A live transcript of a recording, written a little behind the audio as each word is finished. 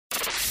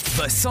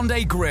The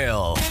Sunday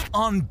Grill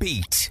on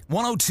Beat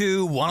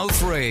 102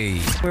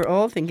 103. We're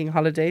all thinking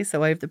holidays,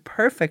 so I have the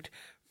perfect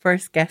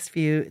first guest for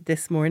you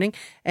this morning.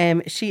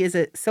 She is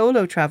a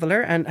solo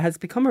traveller and has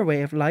become her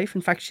way of life. In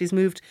fact, she's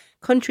moved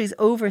countries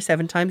over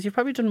 7 times. You've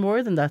probably done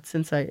more than that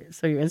since I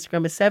saw your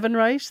Instagram. Is 7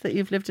 right, that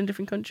you've lived in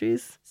different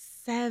countries?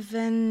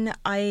 7,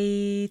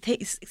 I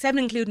think 7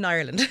 including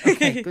Ireland.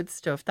 Okay, good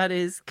stuff. That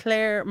is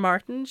Claire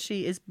Martin.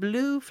 She is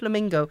Blue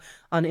Flamingo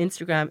on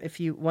Instagram. If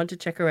you want to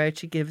check her out,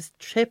 she gives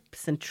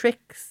tips and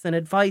tricks and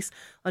advice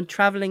on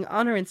travelling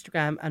on her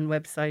Instagram and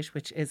website,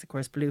 which is, of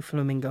course, Blue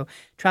Flamingo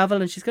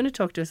Travel. And she's going to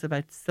talk to us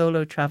about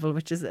solo travel,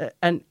 which is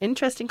an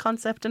interesting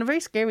concept and a very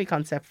scary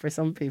concept for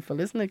some people,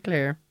 isn't it,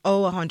 Claire?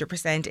 Oh,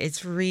 100%.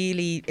 It's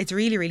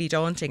really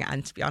daunting.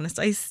 And to be honest,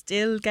 I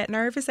still get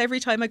nervous every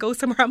time I go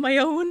somewhere on my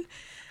own.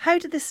 How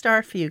did this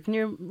start for you? Can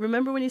you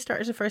remember when you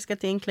started to first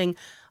get the inkling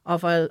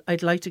of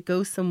I'd like to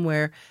go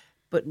somewhere,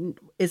 but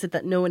is it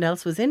that no one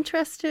else was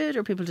interested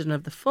or people didn't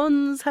have the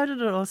funds? How did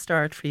it all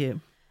start for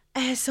you?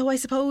 So I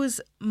suppose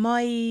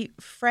my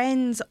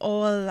friends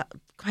all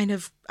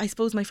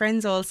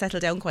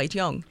settled down quite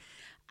young,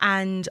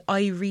 and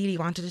I really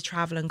wanted to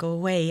travel and go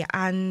away,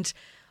 and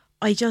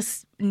I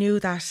just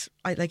knew that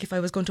if I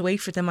was going to wait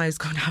for them, I was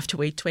going to have to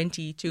wait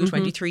 22,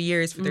 23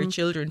 years for their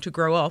children to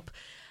grow up.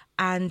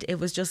 And it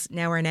was just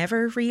now or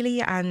never,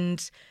 really.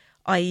 And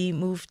I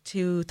moved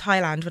to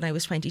Thailand when I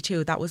was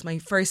 22. That was my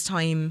first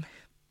time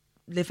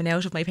living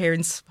out of my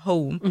parents'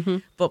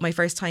 home, but my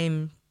first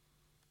time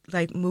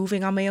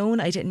moving on my own.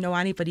 I didn't know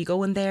anybody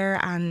going there,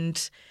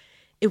 and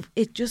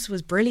it just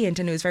was brilliant,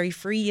 and it was very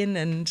freeing,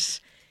 and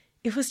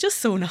it was just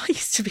so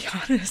nice, to be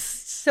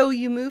honest. So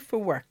you moved for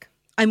work?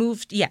 I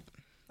moved, yeah.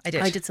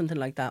 I did something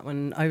like that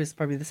when I was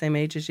probably the same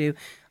age as you.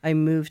 I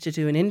moved to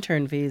do an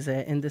intern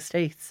visa in the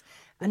States.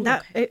 And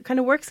it kind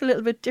of works a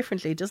little bit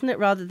differently, doesn't it?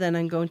 Rather than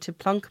I'm going to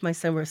plonk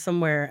myself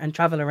somewhere and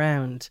travel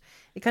around.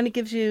 It kind of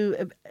gives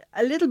you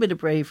a little bit of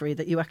bravery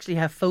that you actually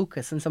have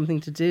focus and something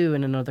to do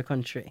in another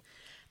country.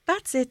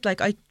 That's it.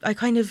 I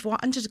kind of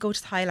wanted to go to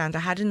Thailand. I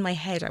had in my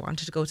head I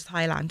wanted to go to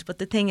Thailand. But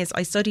the thing is,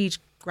 I studied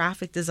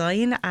graphic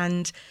design,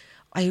 and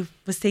I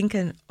was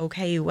thinking,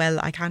 okay, well,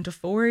 I can't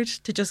afford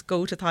to just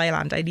go to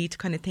Thailand. I need to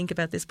kind of think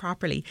about this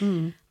properly.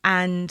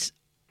 And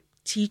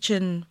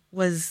teaching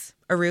was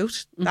a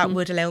route that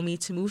would allow me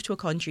to move to a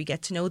country,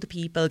 get to know the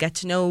people, get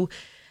to know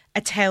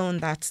a town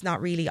that's not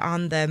really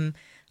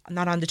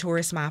not on the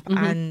tourist map.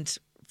 And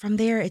from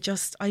there, I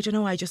just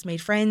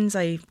made friends.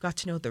 I got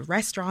to know the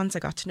restaurants. I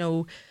got to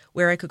know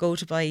where I could go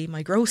to buy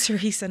my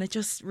groceries, and it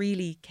just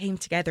really came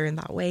together in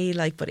that way.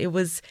 But it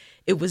was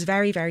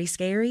very, very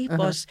scary,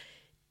 but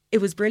it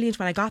was brilliant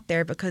when I got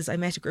there, because I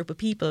met a group of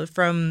people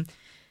from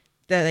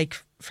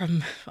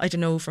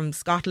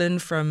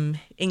Scotland, from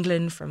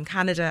England, from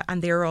Canada,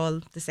 and they were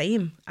all the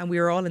same, and we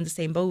were all in the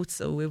same boat.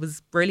 So it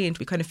was brilliant.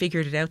 We kind of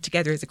figured it out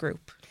together as a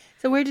group.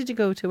 So where did you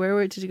go to?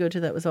 Where did you go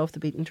to that was off the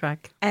beaten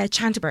track?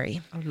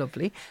 Canterbury. Oh,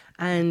 lovely.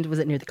 And was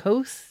it near the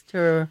coast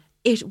or?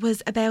 It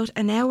was about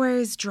an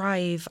hour's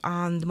drive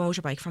on the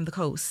motorbike from the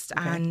coast.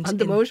 Okay. And on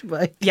the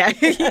motorbike? Yeah.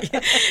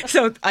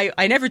 So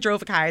I never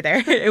drove a car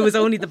there. It was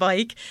only the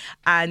bike.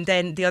 And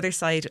then the other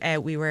side,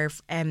 we were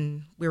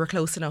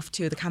close enough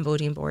to the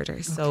Cambodian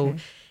border. So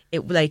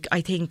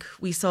I think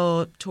we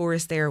saw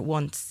tourists there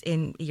once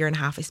in a year and a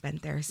half I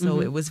spent there.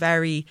 So it was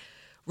very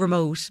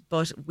remote,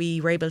 but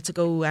we were able to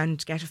go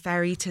and get a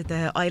ferry to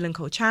the island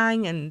Koh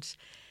Chang, and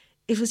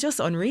it was just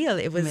unreal.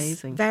 It was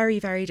amazing. Very,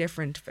 very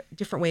different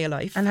way of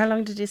life. And how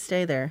long did you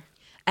stay there?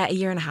 A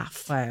year and a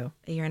half. Wow.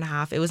 A year and a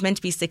half. It was meant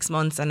to be 6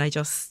 months, and I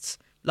just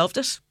loved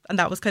it. And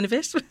that was kind of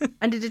it.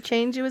 And did it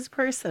change you as a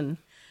person?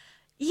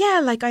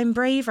 Yeah, I'm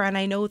braver, and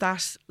I know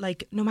that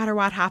no matter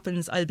what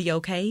happens, I'll be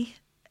okay.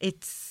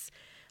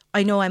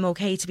 I know I'm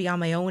okay to be on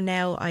my own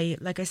now.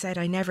 Like I said,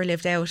 I never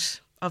lived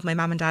out of my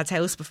mum and dad's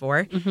house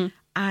before.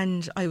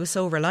 And I was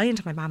so reliant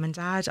on my mum and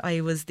dad.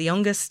 I was the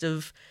youngest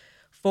of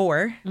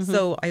 4,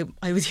 so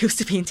I was used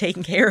to being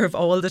taken care of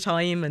all the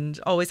time and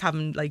always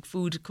having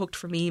food cooked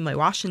for me, my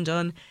washing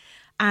done.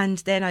 And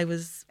then I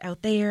was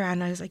out there,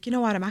 and I was like, you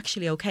know what, I'm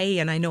actually okay,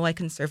 and I know I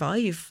can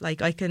survive.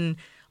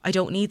 I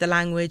don't need the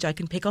language. I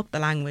can pick up the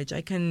language.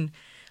 I can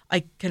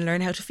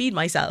learn how to feed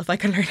myself. I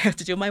can learn how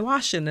to do my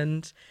washing,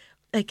 and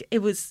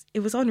it was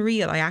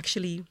unreal. I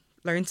actually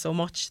learned so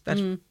much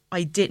that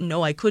I didn't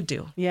know I could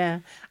do.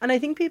 Yeah. And I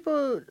think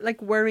people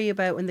worry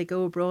about when they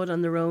go abroad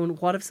on their own,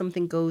 what if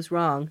something goes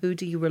wrong? Who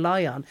do you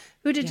rely on?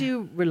 Who did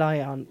you rely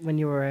on when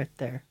you were out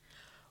there?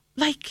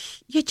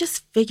 You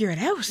just figure it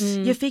out.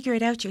 You figure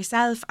it out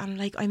yourself.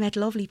 And I met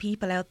lovely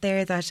people out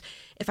there that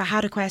if I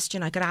had a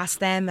question, I could ask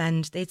them,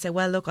 and they'd say,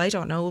 well, look, I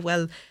don't know.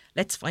 Well,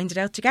 let's find it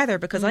out together,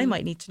 because I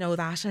might need to know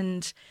that.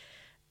 And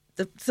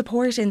the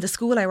support in the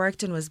school I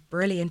worked in was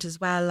brilliant as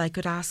well. I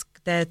could ask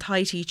the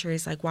Thai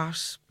teachers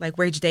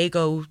where did they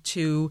go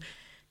to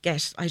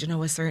get, I don't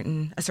know, a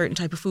certain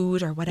type of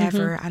food or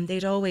whatever, and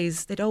they'd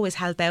always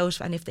help out.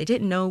 And if they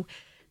didn't know,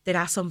 they'd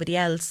ask somebody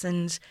else,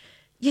 and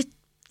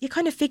you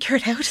kind of figure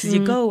it out as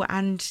you go.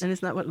 And isn't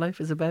that what life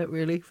is about,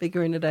 really,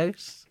 figuring it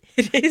out?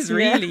 It is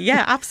really,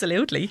 yeah,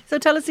 absolutely. So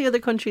tell us the other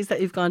countries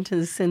that you've gone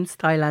to since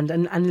Thailand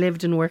and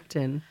lived and worked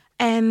in.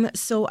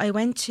 So I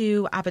went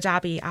to Abu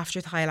Dhabi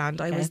after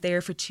Thailand. I was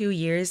there for 2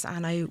 years,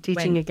 and I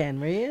Teaching again,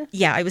 were you?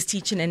 Yeah, I was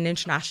teaching in an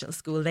international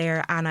school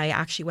there, and I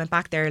actually went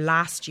back there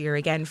last year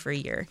again for a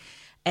year.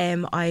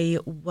 I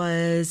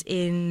was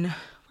in,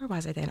 where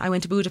was I then? I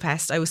went to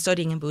Budapest. I was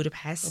studying in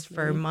Budapest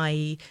for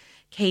my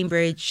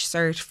Cambridge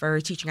cert for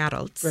teaching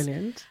adults.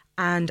 Brilliant.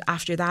 And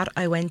after that,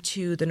 I went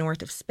to the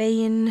north of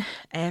Spain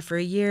for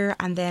a year,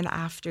 and then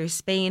after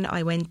Spain,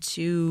 I went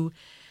to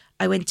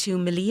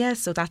Melilla.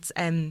 So that's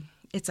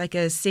it's like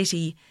a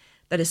city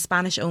that is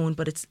Spanish owned,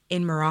 but it's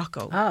in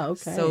Morocco. Ah,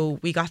 okay. So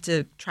we got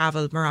to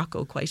travel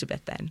Morocco quite a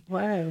bit then.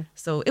 Wow.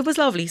 So it was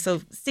lovely.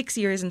 So 6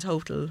 years in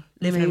total,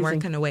 living and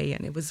working away,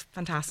 and it was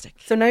fantastic.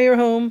 So now you're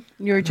home.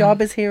 Your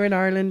job is here in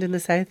Ireland in the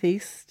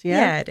southeast.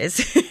 Yeah, it is.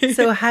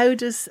 So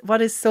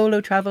what is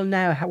solo travel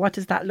now? What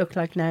does that look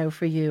like now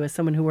for you as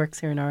someone who works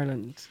here in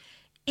Ireland?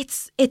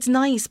 It's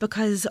nice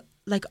because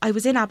like I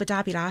was in Abu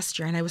Dhabi last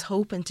year and I was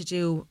hoping to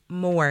do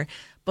more,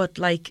 but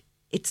like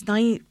it's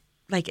nice,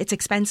 like it's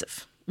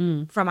expensive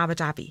from Abu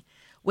Dhabi.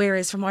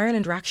 Whereas from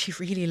Ireland, we're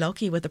actually really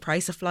lucky with the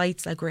price of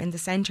flights. Like we're in the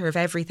centre of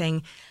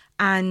everything,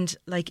 and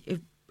like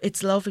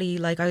it's lovely.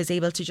 Like I was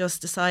able to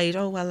just decide,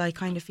 oh well, I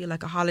kind of feel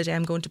like a holiday.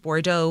 I'm going to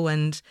Bordeaux,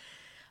 and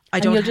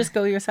you'll just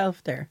go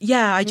yourself there.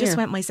 Yeah, I just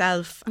went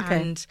myself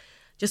and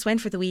just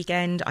went for the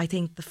weekend. I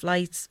think the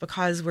flights,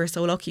 because we're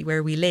so lucky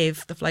where we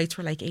live, the flights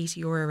were like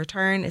 €80 a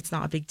return. It's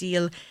not a big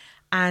deal.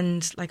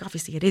 And like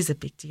obviously it is a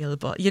big deal,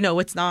 but you know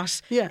it's not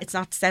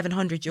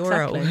 €700.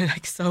 Exactly.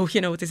 Like, so you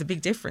know there's a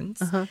big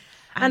difference.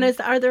 And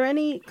are there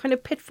any kind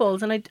of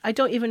pitfalls? And I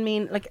don't even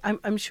mean like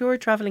I'm sure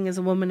travelling as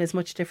a woman is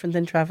much different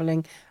than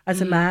travelling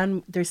as a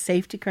man. There's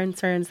safety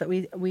concerns that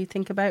we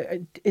think about.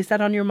 Is that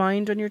on your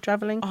mind when you're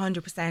travelling?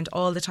 100%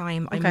 all the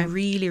time. Okay. I'm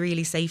really,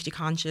 really safety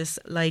conscious.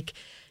 Like,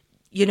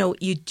 you know,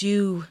 you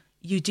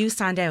do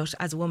stand out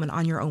as a woman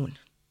on your own.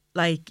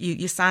 Like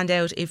you stand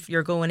out if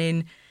you're going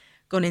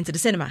into the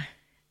cinema.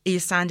 You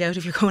stand out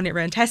if you're going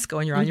around Tesco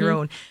and you're on your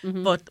own.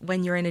 But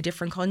when you're in a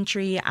different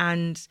country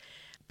and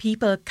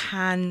people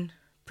can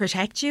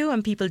protect you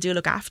and people do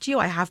look after you,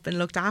 I have been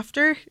looked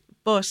after,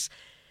 but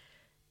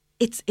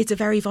it's a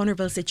very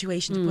vulnerable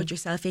situation to put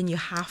yourself in. You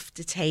have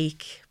to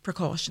take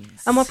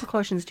precautions. And what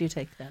precautions do you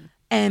take then?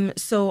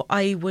 So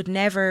I would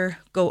never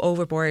go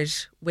overboard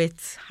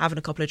with having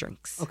a couple of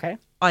drinks. Okay.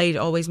 I'd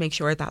always make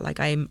sure that like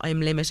I'm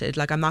limited.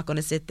 Like I'm not going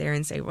to sit there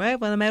and say,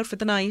 well, I'm out for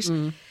the night.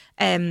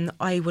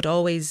 I would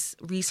always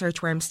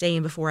research where I'm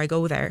staying before I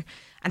go there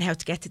and how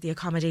to get to the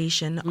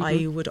accommodation.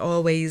 I would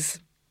always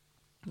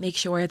make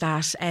sure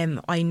that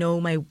I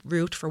know my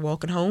route for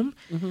walking home,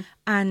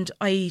 and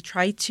I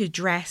try to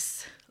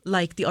dress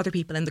like the other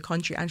people in the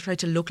country and try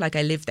to look like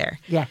I live there.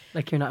 Yeah,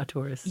 like you're not a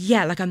tourist.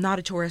 Yeah, like I'm not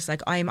a tourist.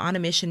 Like I'm on a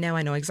mission now.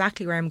 I know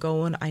exactly where I'm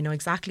going. I know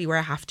exactly where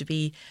I have to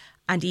be.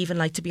 And even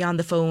like to be on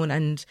the phone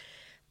and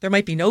there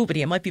might be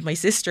nobody. It might be my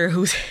sister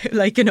who's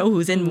like, you know,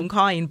 who's in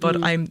Munkain,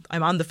 but I'm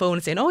on the phone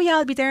saying, oh yeah,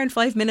 I'll be there in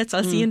 5 minutes.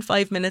 I'll see you in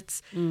 5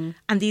 minutes. And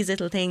these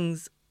little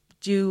things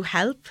do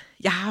help.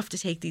 You have to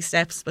take these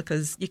steps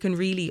because you can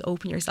really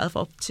open yourself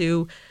up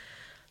to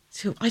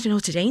I don't know,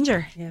 to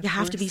danger. Yeah, you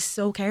have to be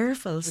so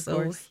careful.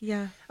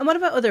 Yeah. And what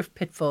about other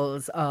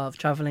pitfalls of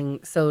travelling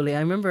solely? I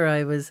remember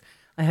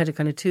I had a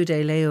kind of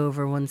 2-day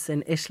layover once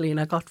in Italy and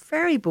I got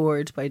very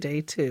bored by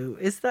day 2.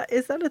 Is that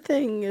a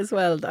thing as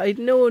well? I had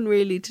no one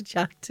really to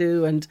chat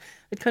to and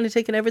I'd kind of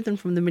taken everything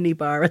from the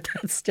minibar at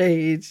that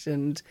stage.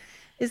 And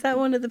is that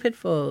one of the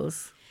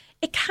pitfalls?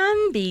 It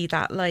can be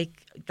that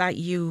that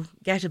you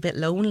get a bit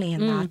lonely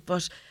in that,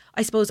 but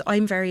I suppose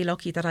I'm very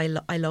lucky that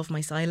I love my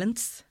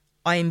silence.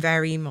 I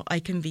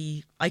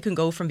can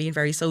go from being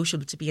very social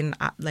to being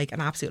like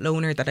an absolute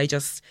loner that I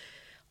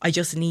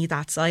just need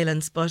that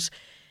silence. But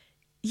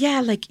yeah,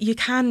 like you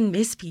can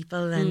miss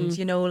people and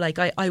you know, like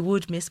I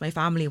would miss my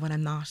family when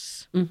I'm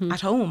not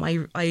at home.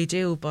 I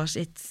do, but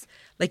it's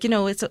like, you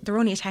know, they're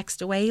only a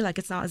text away. Like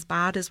it's not as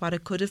bad as what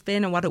it could have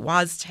been and what it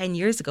was 10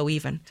 years ago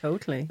even.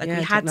 Totally. Like yeah,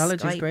 we had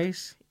technology's Skype.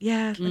 great.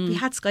 Yeah, like we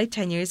had Skype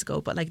 10 years ago,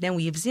 but like now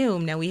we have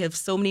Zoom, now we have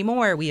so many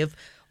more. We have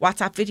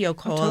WhatsApp video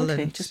call. Oh,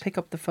 totally. And just pick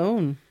up the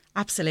phone.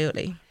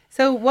 Absolutely.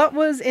 So what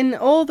was, in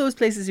all those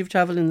places you've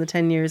travelled in the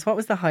 10 years, what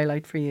was the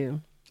highlight for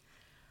you?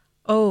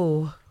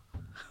 Oh.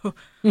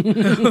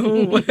 Like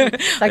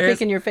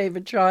picking your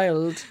favourite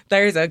child.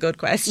 There's a good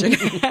question.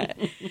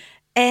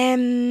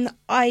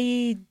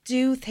 I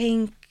do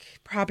think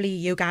probably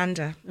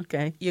Uganda.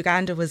 Okay.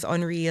 Uganda was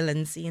unreal,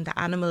 and seeing the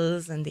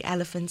animals and the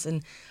elephants,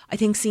 and I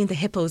think seeing the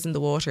hippos in the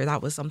water,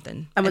 that was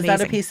something And was amazing.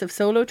 that a piece of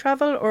solo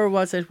travel or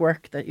was it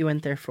work that you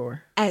went there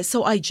for?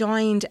 So I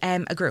joined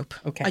a group.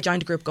 Okay. I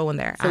joined a group going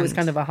there. So it was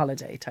kind of a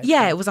holiday type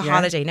Yeah, thing. it was a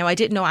holiday. Now I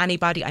didn't know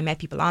anybody. I met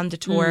people on the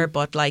tour,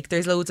 but like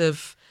there's loads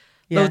of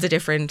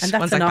different and that's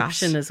ones an like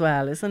option that. as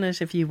well, isn't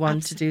it? If you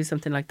want to do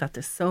something like that,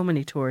 there's so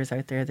many tours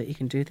out there that you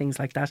can do things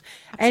like that.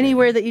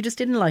 Anywhere that you just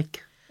didn't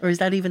like, or is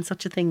that even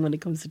such a thing when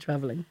it comes to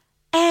travelling?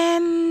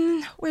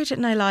 Where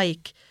didn't I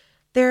like?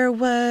 There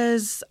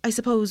was, I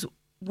suppose,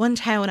 one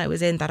town I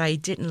was in that I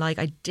didn't like.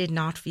 I did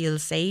not feel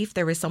safe.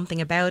 There was something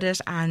about it,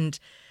 and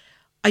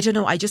I don't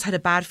know, I just had a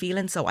bad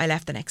feeling, so I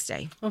left the next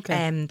day.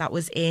 Okay. That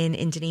was in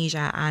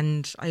Indonesia,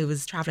 and I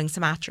was travelling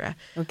Sumatra.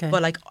 Okay.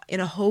 But like in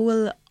a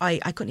whole, I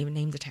couldn't even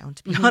name the town,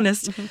 to be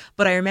honest.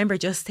 But I remember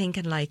just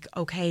thinking like,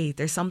 okay,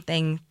 there's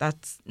something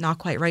that's not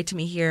quite right to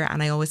me here,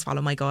 and I always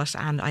follow my gut,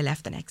 and I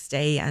left the next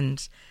day,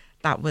 and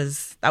that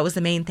was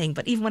the main thing.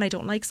 But even when I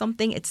don't like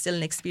something, it's still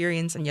an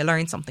experience, and you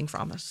learn something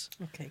from it.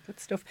 Okay, good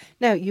stuff.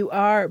 Now, you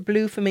are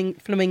Blue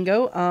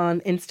Flamingo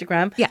on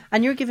Instagram. Yeah.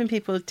 And you're giving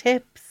people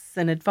tips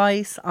and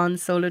advice on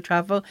solo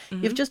travel.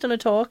 You've just done a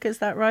talk, is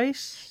that right?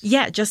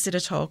 Yeah, just did a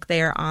talk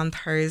there on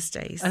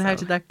Thursday. And how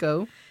did that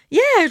go?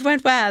 Yeah, it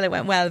went well.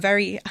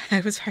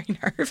 I was very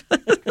nervous.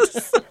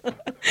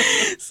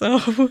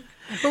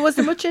 But was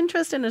there much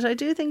interest in it? I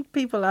do think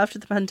people after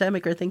the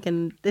pandemic are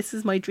thinking, this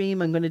is my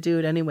dream, I'm going to do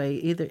it anyway,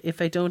 either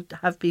if I don't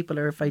have people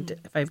or if I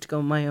have to go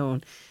on my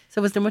own.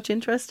 So was there much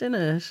interest in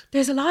it?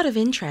 There's a lot of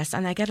interest,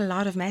 and I get a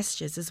lot of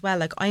messages as well.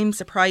 Like, I'm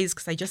surprised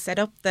because I just set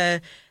up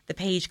the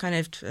page kind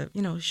of to,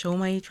 show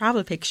my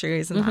travel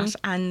pictures and that.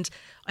 And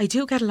I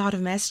do get a lot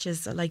of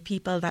messages, like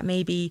people that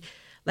maybe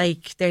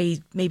like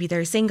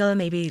they're single,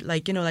 maybe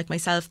like, like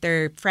myself,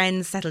 their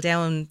friends settle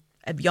down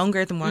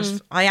younger than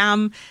what I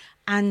am.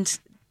 And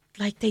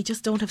like they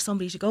just don't have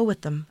somebody to go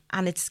with them,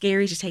 and it's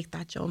scary to take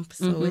that jump.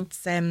 So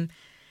it's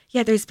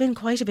there's been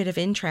quite a bit of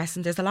interest,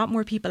 and there's a lot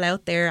more people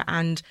out there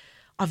and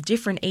of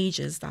different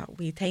ages that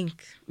we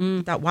think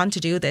that want to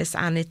do this,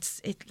 and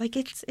it's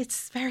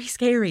very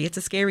scary. It's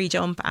a scary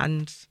jump,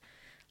 and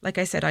like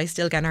I said, I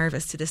still get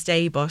nervous to this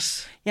day.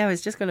 But yeah, I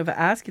was just going to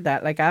ask you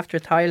that. Like after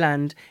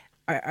Thailand,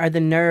 are the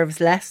nerves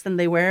less than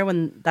they were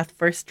when that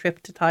first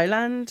trip to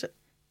Thailand,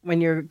 when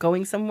you're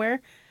going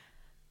somewhere?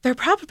 They're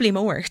probably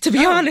more, to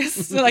be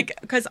honest. Like,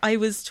 because I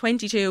was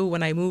 22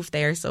 when I moved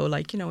there. So,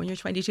 like, when you're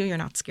 22, you're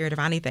not scared of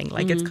anything.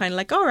 Like, it's kind of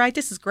like, all right,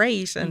 this is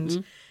great.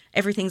 And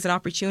everything's an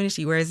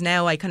opportunity. Whereas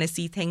now I kind of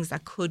see things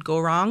that could go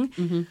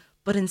wrong.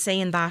 But in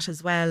saying that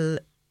as well,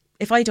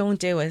 if I don't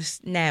do it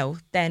now,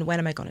 then when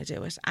am I going to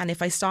do it? And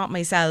if I stop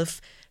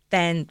myself,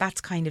 then that's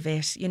kind of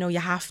it. You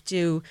have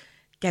to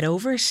get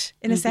over it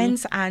in a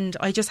sense. And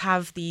I just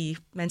have the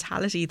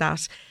mentality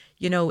that,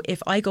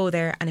 if I go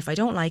there and if I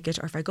don't like it,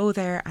 or if I go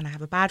there and I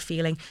have a bad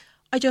feeling,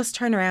 I just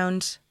turn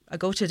around, I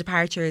go to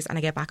departures and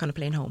I get back on a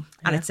plane home.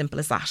 And it's simple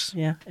as that.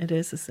 Yeah, it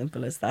is as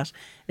simple as that.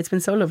 It's been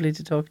so lovely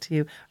to talk to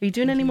you. Are you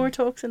doing any more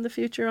talks in the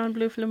future on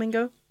Blue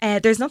Flamingo?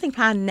 There's nothing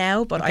planned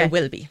now, but Okay. I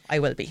will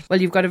be.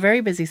 Well, you've got a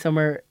very busy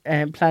summer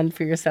planned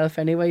for yourself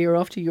anyway. You're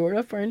off to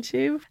Europe, aren't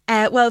you?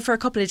 Well, for a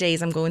couple of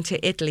days I'm going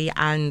to Italy,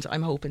 and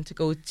I'm hoping to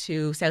go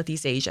to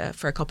Southeast Asia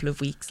for a couple of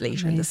weeks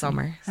later in the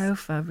summer. How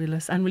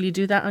fabulous. And will you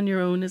do that on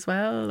your own as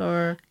well,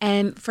 or?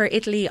 For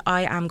Italy,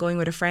 I am going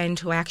with a friend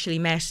who I actually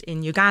met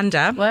in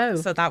Uganda. Wow.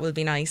 So that will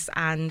be nice.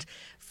 And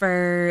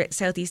for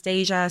Southeast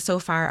Asia, so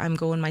far I'm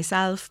going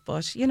myself,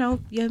 but you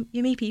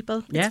meet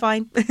people. Yeah. It's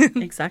fine.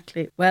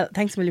 Exactly. Well,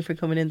 thanks a million for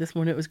coming in this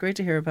morning. It was great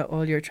to hear about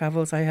all your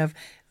travels. I have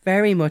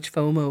very much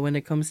FOMO when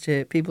it comes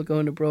to people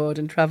going abroad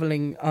and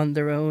travelling on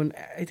their own.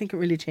 I think it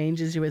really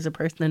changes you as a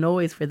person, and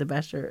always for the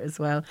better as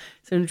well.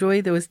 So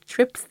enjoy those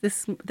trips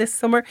this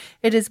summer.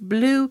 It is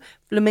Blue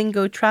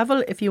Flamingo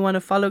Travel. If you want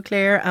to follow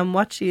Claire and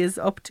what she is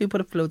up to,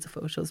 put up loads of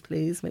photos,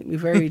 please. Make me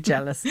very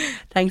jealous.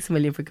 Thanks a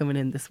million for coming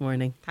in this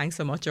morning. Thanks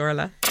so much,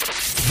 Orla.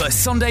 The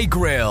Sunday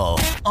Grill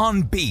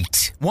on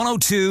Beat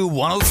 102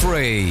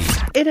 103.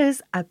 It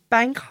is a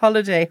bank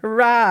holiday.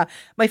 Hurrah!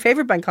 My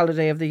favourite bank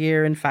holiday of the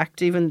year, in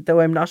fact, even though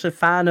I'm not a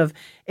fan of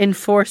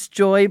enforced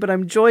joy, but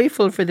I'm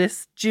joyful for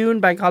this June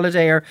bank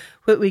holiday, or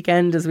Whit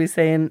Weekend, as we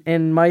say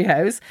in my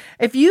house.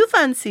 If you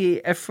fancy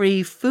a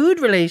free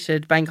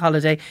food-related bank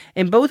holiday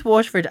in both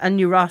Waterford and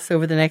New Ross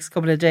over the next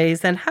couple of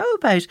days, then how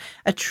about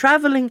a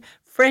travelling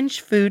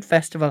French food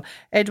festival?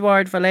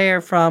 Edouard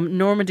Valère from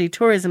Normandy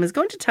Tourism is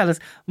going to tell us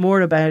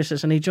more about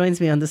it, and he joins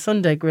me on the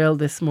Sunday Grill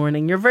this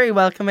morning. You're very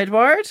welcome,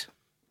 Edouard.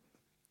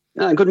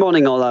 Good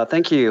morning, Orla.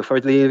 Thank you for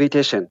the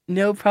invitation.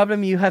 No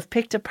problem. You have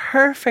picked a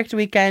perfect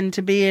weekend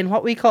to be in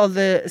what we call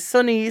the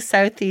sunny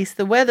southeast.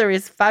 The weather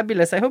is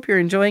fabulous. I hope you're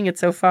enjoying it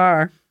so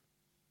far.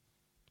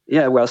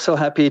 Yeah, we're so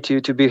happy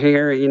to be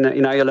here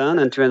in Ireland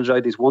and to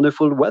enjoy this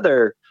wonderful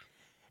weather.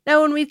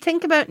 Now, when we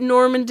think about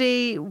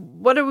Normandy,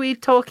 what are we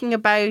talking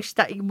about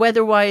that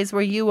weather-wise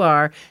where you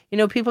are?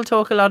 People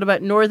talk a lot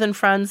about northern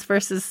France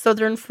versus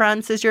southern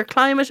France. Is your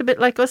climate a bit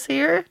like us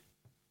here?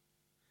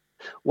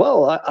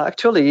 Well,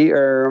 actually,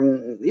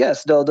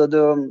 yes,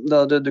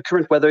 the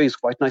current weather is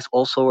quite nice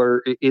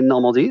also in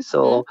Normandy.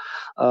 So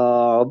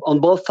on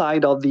both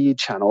sides of the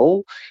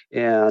channel,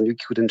 and you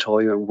could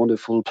enjoy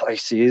wonderful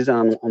places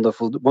and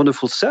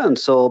wonderful sun.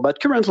 So, but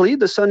currently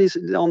the sun is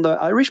on the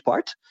Irish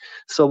part,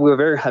 so we're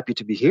very happy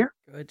to be here.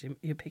 Good,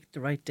 you picked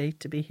the right date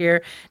to be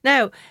here.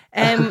 Now,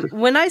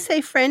 when I say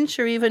French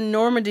or even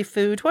Normandy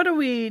food, what are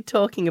we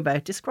talking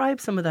about?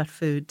 Describe some of that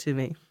food to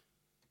me.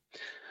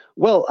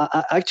 Well,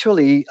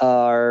 actually,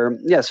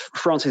 yes,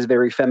 France is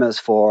very famous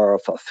for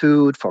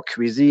food, for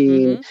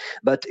cuisine, Mm-hmm.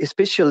 but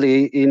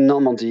especially in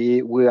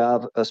Normandy, we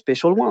have a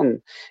special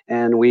one,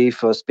 and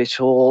with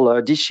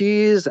special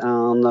dishes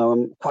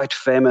and quite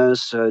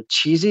famous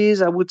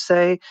cheeses, I would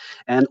say,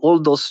 and all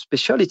those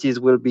specialities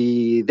will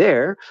be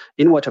there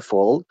in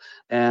Waterfall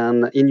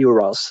and in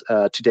Euros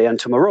today and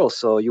tomorrow.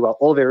 So you are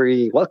all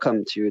very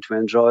welcome to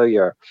enjoy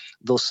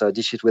those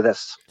dishes with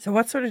us. So,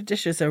 what sort of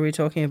dishes are we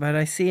talking about?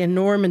 I see a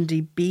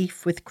Normandy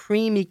beef with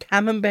creamy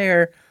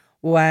camembert.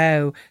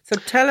 Wow. So,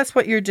 tell us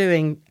what you're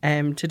doing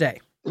today.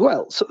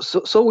 Well,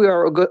 so we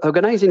are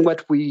organizing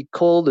what we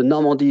call the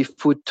Normandy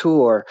Food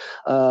Tour.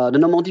 The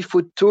Normandy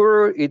Food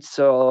Tour, it's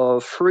a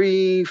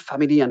free,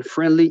 family and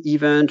friendly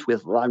event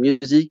with live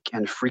music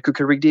and free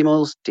cookery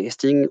demos,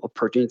 tasting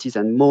opportunities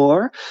and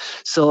more.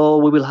 So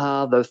we will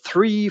have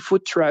three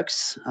food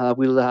trucks.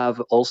 We'll have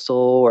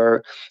also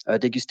a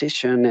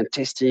degustation and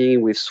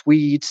tasting with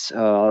sweets,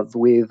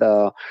 with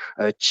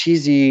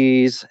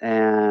cheeses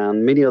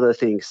and many other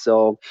things.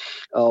 So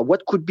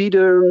what could be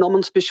the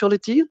Norman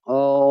specialty?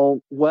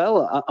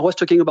 Well, I was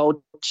talking about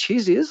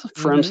cheeses.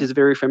 France Mm-hmm. is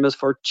very famous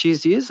for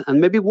cheeses,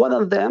 and maybe one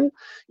of them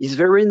is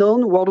very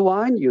known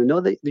worldwide. You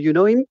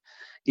know him.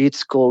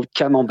 It's called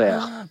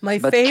Camembert. My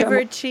But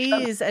favorite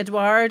cheese,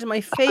 Edouard.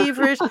 My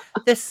favorite,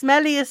 the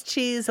smelliest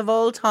cheese of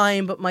all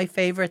time, but my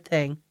favorite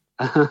thing.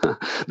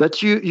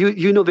 but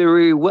you know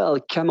very well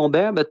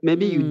Camembert, but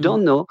maybe you Mm.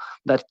 don't know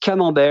that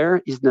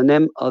Camembert is the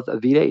name of a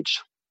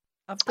village.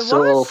 Of the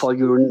So what? for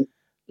your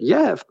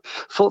yeah,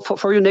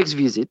 for your next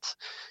visit,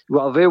 you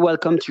are very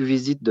welcome to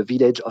visit the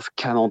village of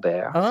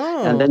Camembert,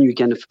 and Oh, then you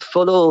can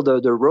follow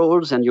the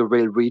roads, and you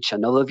will reach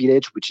another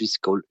village which is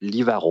called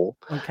Livarot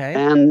okay.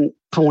 and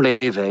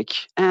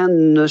Pont-l'Évêque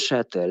and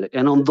Neuchâtel,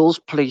 and on those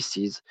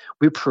places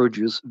we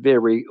produce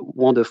very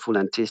wonderful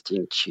and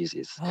tasting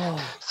cheeses. Oh,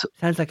 So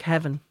sounds like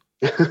heaven.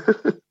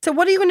 So,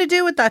 what are you going to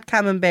do with that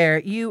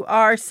camembert? You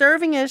are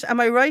serving it,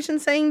 am I right in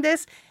saying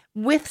this,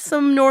 with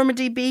some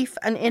Normandy beef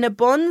and in a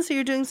bun? So,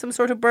 you're doing some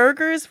sort of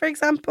burgers, for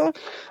example?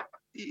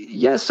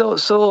 yes,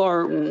 so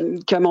our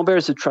camembert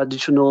is a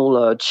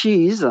traditional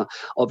cheese.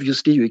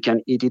 Obviously, you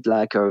can eat it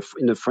like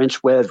in a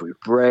French way with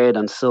bread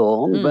and so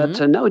on. But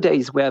Mm.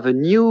 nowadays, we have a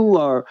new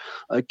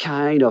a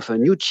kind of a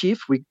new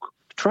chief. We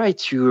try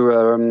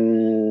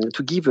to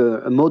give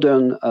a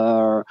modern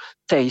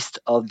taste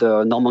of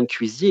the Norman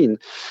cuisine.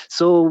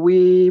 So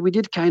we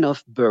did kind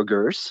of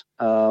burgers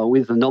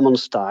with the Norman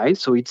style.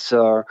 So it's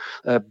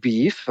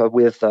beef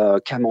with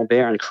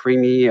camembert and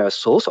creamy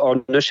sauce or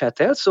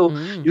Neuchâtel. So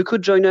Mm. you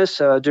could join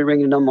us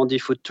during a Normandy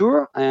food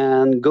tour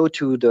and go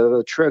to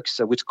the trucks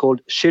which called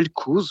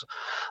Chelcouz.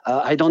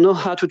 I don't know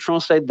how to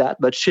translate that,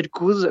 but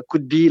Chelcouz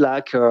could be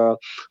like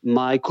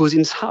my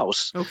cousin's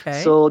house.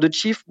 Okay. So the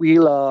chief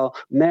will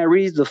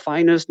marry the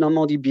finest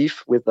Normandy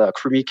beef with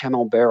creamy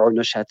camembert or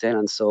Neuchâtel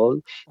and so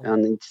on,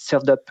 and it's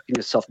served up in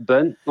a soft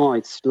bun. Oh,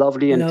 it's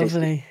lovely and tasty.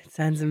 Lovely.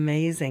 Sounds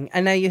amazing.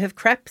 And now you have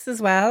crepes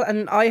as well.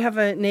 And I have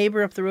a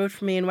neighbour up the road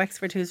from me in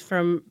Wexford who's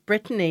from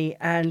Brittany.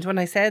 And when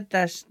I said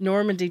that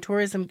Normandy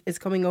tourism is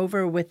coming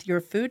over with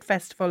your food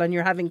festival and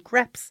you're having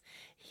crepes,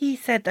 he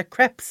said that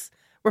crepes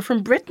were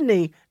from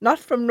Brittany, not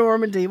from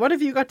Normandy. What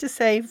have you got to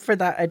say for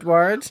that,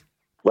 Edward?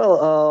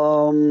 Well,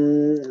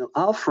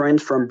 our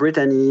friends from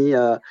Brittany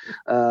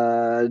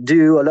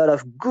do a lot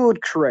of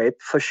good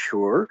crepe for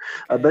sure,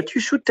 Okay. but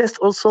you should test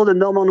also the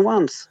Norman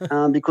ones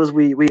because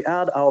we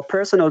add our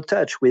personal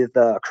touch with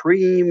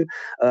cream,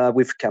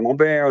 with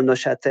camembert,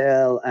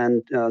 Neuchâtel,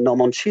 and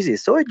Norman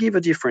cheeses. So it gives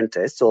a different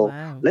taste. So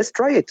Wow. let's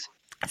try it.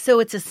 So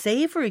it's a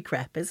savoury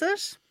crepe, is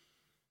it?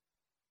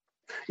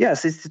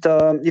 Yes,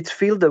 it's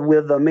filled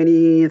with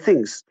many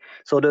things.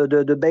 So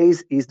the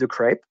base is the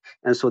crepe,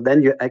 and so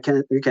then you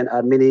can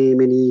add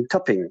many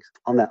toppings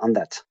on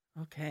that.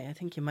 Okay, I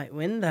think you might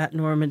win that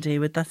Normandy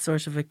with that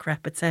sort of a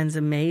crepe. It sounds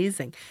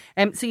amazing.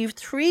 So you've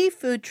three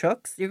food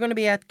trucks. You're going to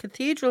be at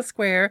Cathedral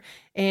Square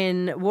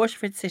in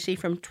Waterford City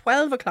from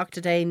 12 o'clock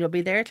today, and you'll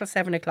be there till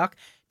 7 o'clock.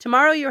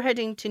 Tomorrow you're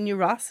heading to New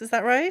Ross, is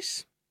that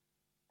right?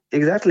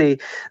 Exactly.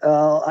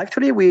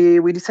 Actually,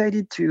 we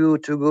decided to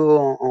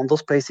go on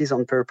those places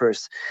on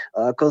purpose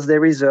because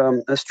there is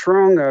a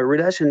strong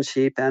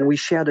relationship and we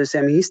share the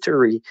same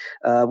history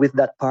with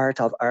that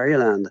part of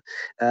Ireland.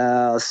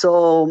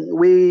 So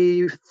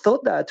we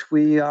thought that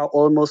we are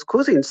almost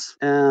cousins,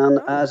 and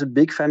Oh, as a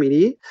big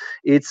family,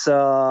 it's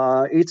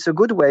a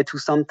good way to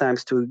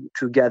sometimes to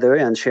gather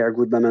and share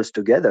good moments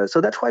together.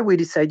 So that's why we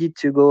decided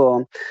to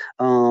go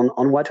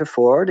on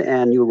Waterford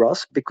and New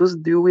Ross because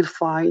you will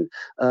find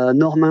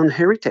Norman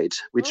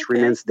heritage, which okay.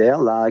 remains there,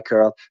 like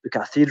the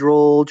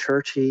cathedral,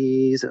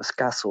 churches,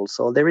 castles.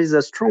 So there is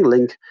a strong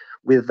link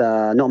with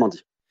Normandy.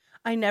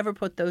 I never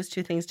put those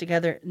two things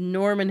together.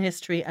 Norman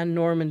history and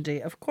Normandy.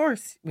 Of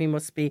course, we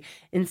must be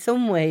in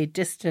some way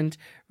distant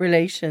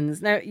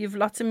relations. Now, you've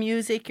lots of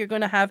music. You're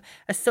going to have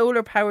a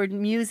solar powered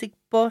music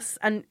bus,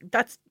 and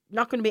that's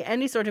not going to be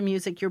any sort of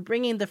music. You're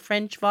bringing the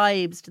French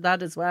vibes to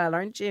that as well,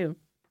 aren't you?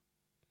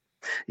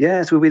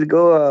 Yes, we will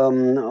go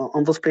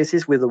on those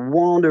places with a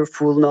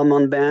wonderful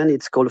Norman band.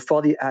 It's called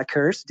For the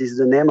Hackers. This is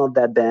the name of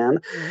that band,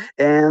 Mm.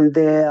 and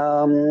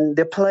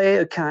they play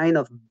a kind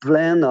of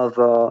blend of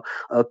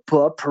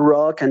pop,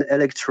 rock, and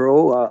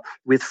electro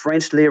with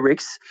French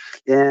lyrics,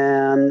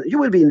 and you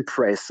will be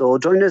impressed. So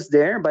join us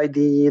there by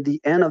the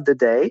end of the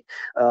day,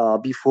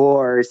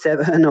 before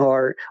 7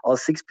 or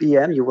 6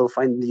 p.m. You will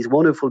find this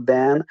wonderful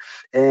band,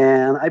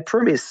 and I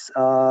promise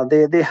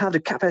they have the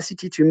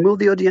capacity to move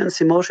the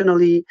audience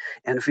emotionally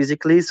and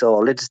physically. So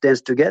let's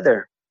dance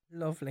together.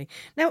 Lovely.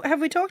 Now,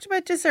 have we talked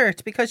about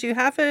dessert? Because you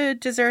have a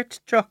dessert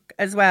truck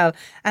as well,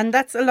 and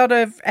that's a lot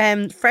of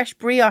fresh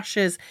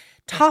brioches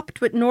topped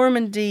with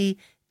Normandy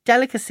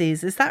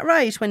delicacies. Is that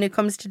right? When it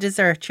comes to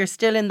dessert, you're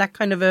still in that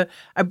kind of a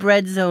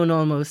bread zone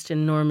almost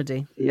in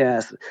Normandy.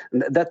 Yes,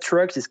 that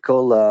truck is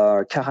called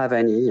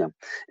Caravani,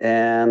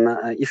 and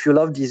if you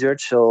love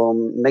dessert, so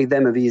make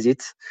them a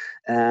visit,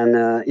 and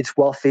it's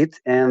worth it.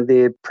 And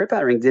they're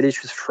preparing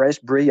delicious fresh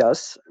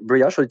brioche,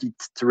 so it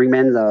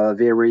remains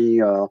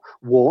very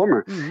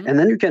warm, Mm. and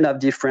then you can have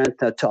different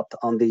top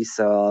on this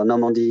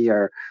Normandy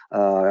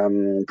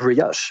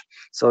brioche.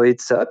 So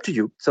it's up to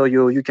you. So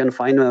you can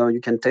find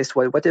you can taste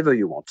whatever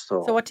you want.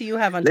 So, So what do you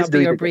have on let's top of do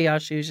it your again.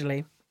 brioche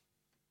usually?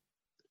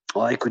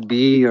 Or it could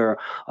be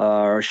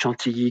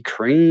chantilly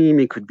cream.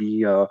 It could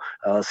be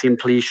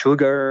simply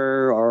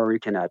sugar, or you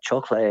can add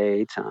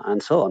chocolate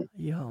and so on.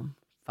 Yum.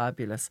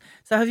 Fabulous.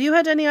 So, have you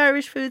had any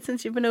Irish food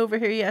since you've been over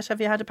here yet? Have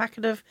you had a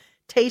packet of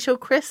Tato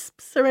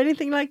crisps or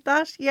anything like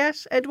that yet,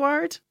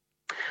 Edward?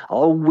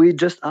 Oh, we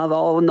just have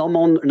our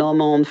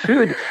Norman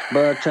food,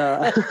 but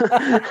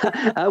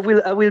I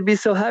will be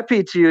so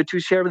happy to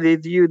share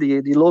with you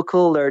the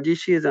local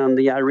dishes and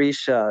the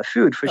Irish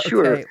food for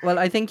sure. Okay, well,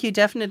 I think you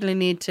definitely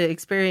need to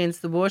experience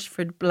the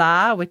Washford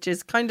Blah, which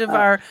is kind of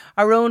Uh,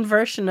 our own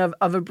version of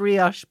a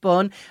brioche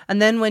bun.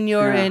 And then when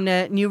you're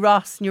yeah. in New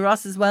Ross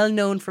is well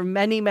known for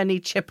many,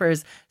 many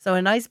chippers. So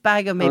a nice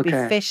bag of maybe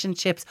Okay. fish and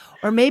chips,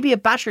 or maybe a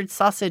battered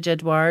sausage,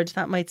 Edward.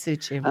 That might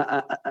suit you.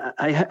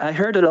 I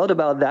heard a lot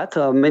about that.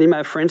 Many of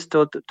my friends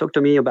talked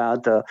to me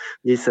about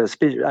this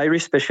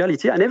Irish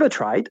specialty. I never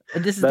tried,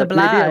 This is the but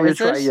maybe I Blah, will is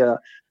try. it?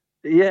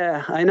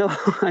 Yeah, I know,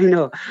 I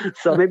know.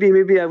 So maybe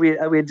I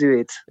will do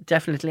it.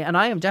 Definitely. And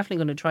I am definitely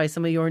going to try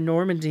some of your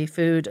Normandy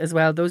food as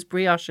well. Those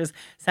brioches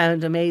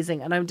sound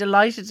amazing. And I'm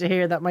delighted to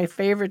hear that my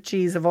favourite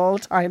cheese of all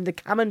time, the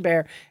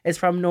Camembert, is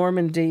from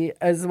Normandy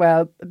as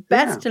well. Yeah.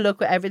 Best to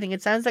look with everything.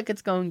 It sounds like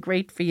it's going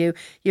great for you.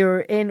 You're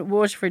in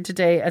Waterford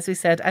today, as we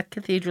said, at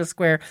Cathedral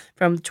Square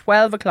from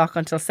 12 o'clock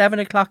until 7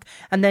 o'clock.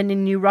 And then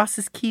in New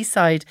Ross's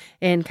Quayside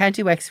in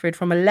County Wexford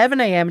from 11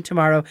 a.m.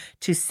 tomorrow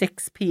to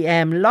 6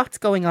 p.m. Lots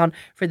going on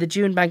for the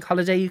June bank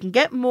holiday. You can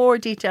get more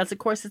details. Of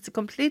course, it's a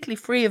completely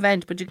free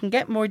event, but you can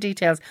get more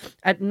details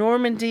at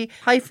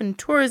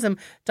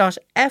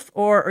normandy-tourism.fr,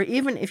 or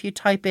even if you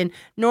type in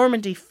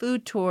Normandy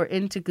Food Tour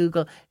into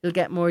Google, you'll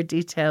get more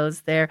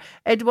details there.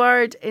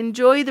 Edward,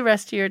 enjoy the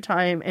rest of your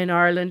time in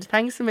Ireland.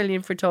 Thanks a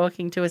million for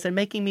talking to us and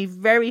making me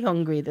very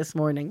hungry this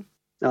morning.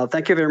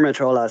 Thank you very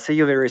much, Orla. See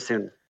you very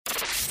soon.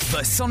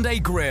 The Sunday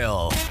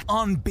Grill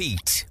on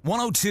Beat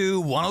 102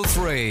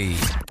 103.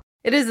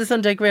 It is the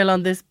Sunday Grill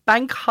on this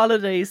bank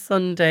holiday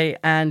Sunday,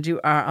 and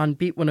you are on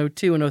Beat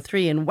 102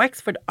 103 in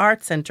Wexford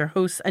Arts Centre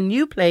hosts a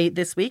new play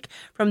this week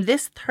from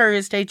this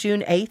Thursday,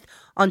 June 8th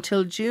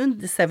until June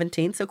the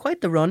 17th, so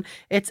quite the run.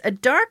 It's a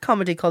dark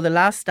comedy called The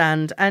Last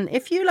Stand, and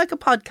if you like a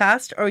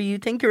podcast, or you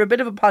think you're a bit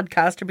of a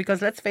podcaster,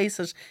 because let's face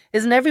it,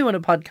 isn't everyone a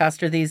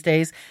podcaster these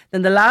days,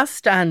 then The Last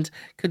Stand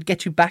could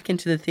get you back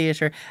into the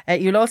theatre.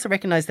 You'll also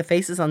recognise the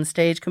faces on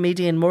stage.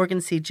 Comedian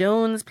Morgan C.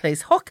 Jones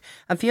plays Hook,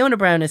 and Fiona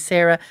Brown is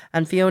Sarah,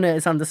 and Fiona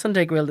is on the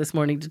Sunday Grill this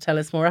morning to tell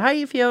us more.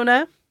 Hi,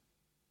 Fiona.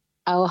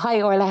 Oh,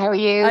 hi, Orla. How are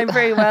you? I'm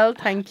very well,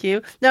 thank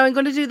you. Now I'm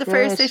going to do the Good.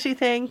 first issue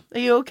thing. Are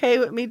you okay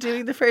with me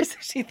doing the first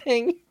issue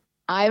thing?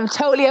 I'm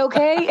totally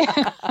okay.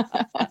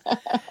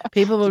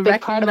 People will It's a big recognize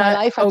part of my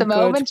life at the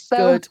moment.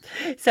 So Good.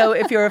 So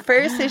if you're a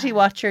First City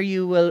watcher,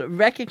 you will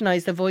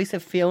recognise the voice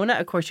of Fiona.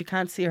 Of course, you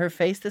can't see her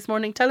face this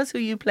morning. Tell us who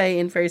you play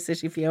in First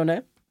City,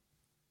 Fiona.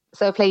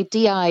 I play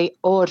DI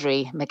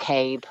Audrey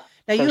McCabe.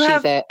 Now So you she's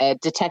have, a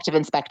detective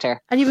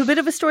inspector. and you have a bit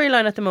of a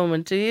storyline at the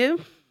moment, do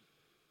you?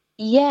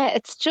 Yeah,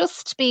 it's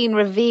just been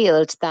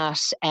revealed that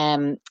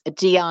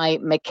DI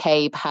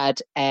McCabe had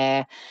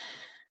a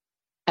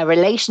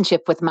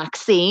relationship with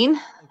Maxine,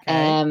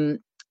 Okay.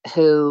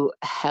 who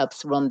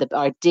helps run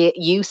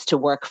used to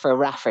work for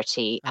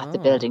Rafferty at the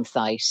Oh, building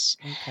site.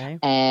 okay.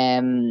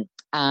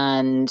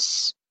 And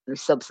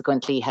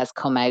subsequently has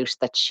come out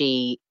that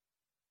she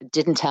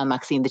didn't tell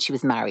Maxine that she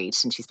was married,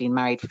 and she's been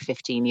married for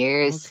 15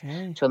 years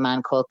Okay. to a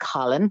man called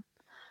Colin.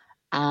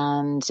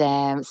 And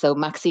so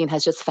Maxine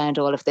has just found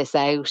all of this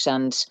out,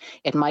 and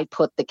it might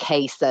put the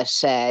case that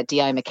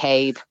D.I.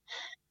 McCabe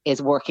is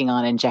working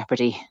on in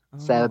jeopardy.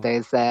 So Oh.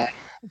 there's a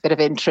bit of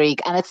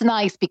intrigue. And it's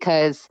nice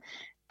because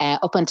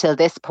up until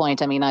this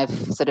point, I mean, I've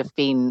sort of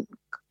been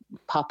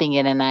popping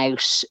in and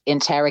out,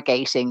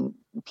 interrogating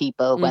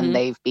people when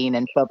they've been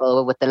in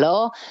trouble with the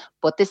law.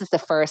 But this is the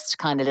first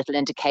kind of little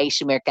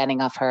indication we're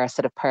getting of her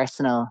sort of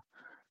personal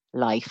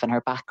life and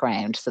her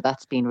background. So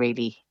that's been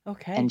really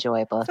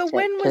enjoyable So to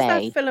when was that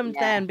play. filmed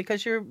then?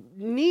 Because you're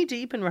knee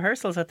deep in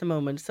rehearsals at the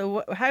moment.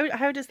 So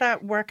how does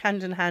that work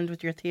hand in hand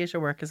with your theatre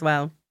work as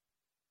well?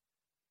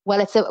 Well,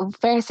 it's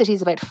Fair City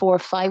is about 4 or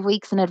 5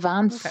 weeks in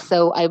advance. Okay.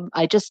 So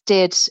I just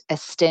did a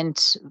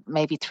stint,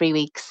 maybe 3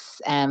 weeks.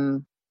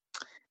 I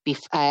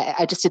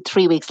just did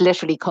 3 weeks,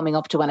 literally coming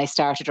up to when I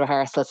started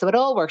rehearsal. So it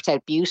all worked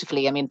out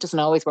beautifully. I mean, it doesn't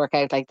always work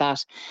out like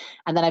that.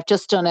 And then I've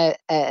just done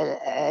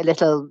a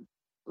little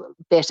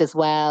bit as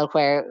well,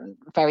 where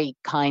very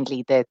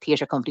kindly the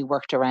theatre company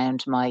worked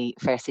around my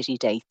Fair City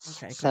dates.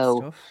 Okay, good So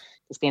stuff.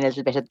 there's been a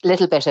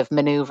little bit of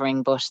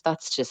manoeuvring, but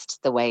that's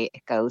just the way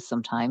it goes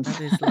sometimes.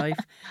 That is life.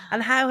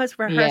 And how has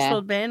rehearsal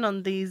Yeah. been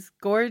on these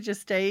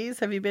gorgeous days?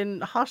 Have you been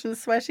hot and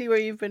sweaty where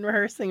you've been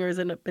rehearsing, or has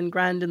it been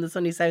grand in the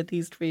sunny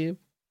southeast for you?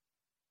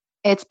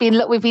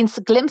 We've been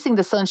glimpsing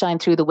the sunshine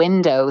through the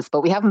windows,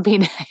 but we haven't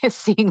been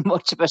seeing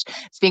much of it.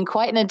 It's been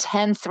quite an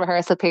intense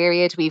rehearsal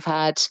period. We've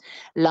had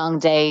long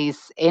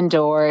days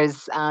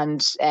indoors,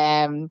 and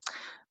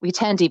we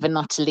tend even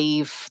not to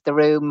leave the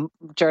room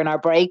during our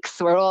breaks.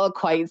 We're all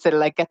quite sort of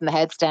like getting the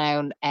heads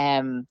down,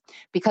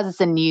 because it's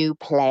a new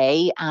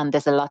play and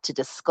there's a lot to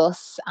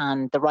discuss,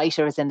 and the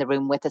writer is in the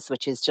room with us,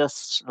 which is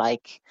just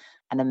like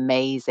an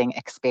amazing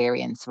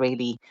experience,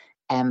 really.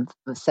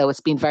 So it's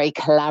been very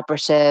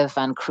collaborative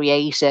and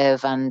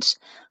creative and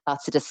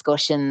lots of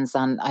discussions.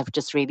 And I've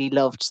just really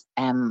loved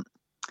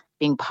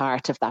being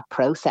part of that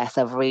process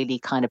of really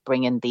kind of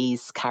bringing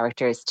these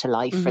characters to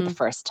life for the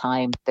first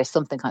time. There's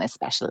something kind of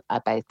special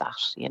about that,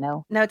 you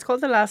know. Now, it's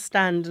called The Last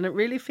Stand, and it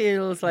really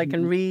feels like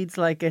and reads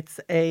like it's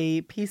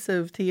a piece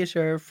of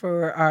theatre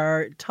for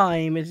our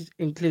time. It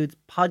includes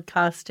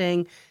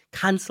podcasting,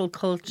 cancel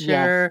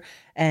culture,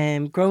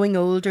 growing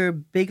older,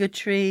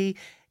 bigotry.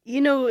 You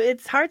know,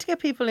 it's hard to get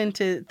people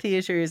into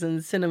theatres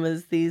and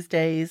cinemas these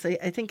days.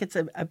 I think it's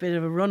a bit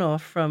of a runoff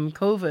from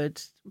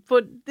COVID.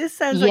 But this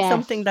sounds like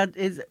something that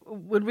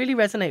would really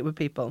resonate with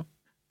people.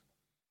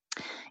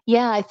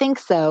 Yeah, I think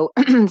so.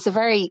 It's a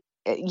very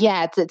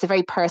it's a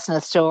very personal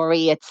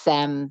story. It's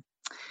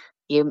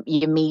you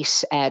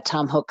meet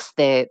Tom Hooks,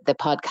 the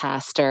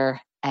podcaster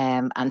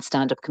and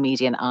stand-up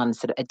comedian, on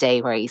sort of a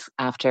day where he's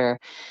after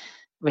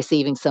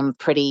receiving some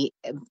pretty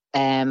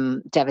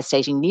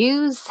devastating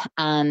news,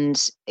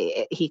 and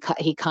he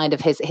kind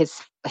of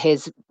his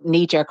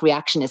knee-jerk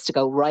reaction is to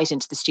go right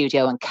into the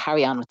studio and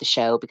carry on with the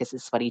show, because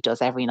this is what he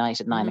does every night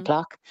at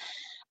 9:00.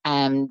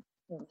 And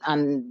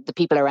the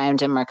people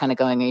around him are kind of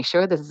going, "Are you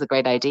sure this is a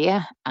great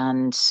idea?"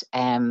 And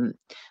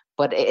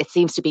but it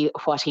seems to be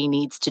what he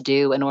needs to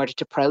do in order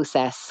to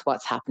process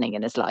what's happening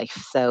in his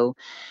life. So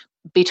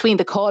between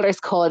the callers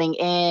calling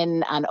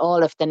in and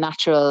all of the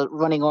natural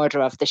running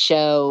order of the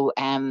show,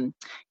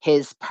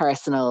 his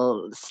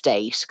personal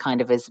state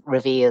kind of is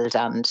revealed,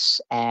 and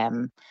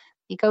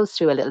he goes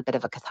through a little bit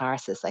of a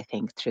catharsis, I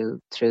think, through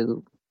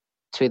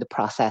the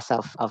process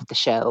of the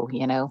show,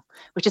 you know,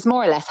 which is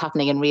more or less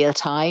happening in real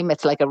time.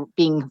 It's like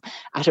being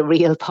at a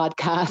real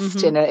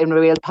podcast in a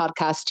real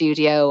podcast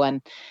studio,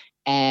 and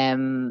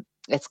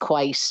it's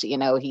quite, you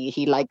know,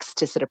 he likes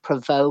to sort of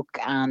provoke,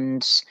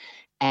 and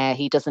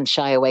he doesn't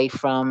shy away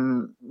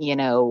from, you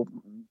know,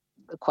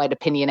 quite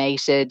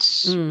opinionated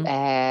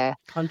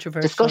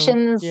controversial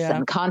discussions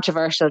and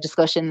controversial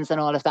discussions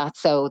and all of that.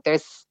 So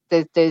there's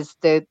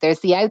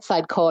the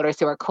outside callers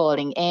who are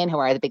calling in, who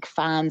are the big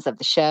fans of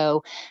the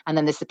show, and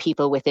then there's the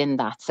people within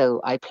that.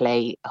 So I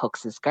play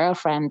Hooks's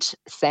girlfriend,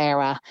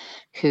 Sarah,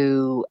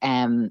 who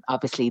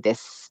obviously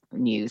this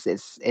news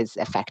is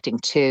affecting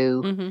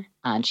too,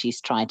 and she's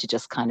trying to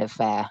just kind of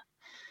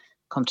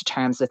come to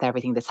terms with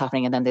everything that's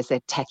happening. And then there's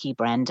a techie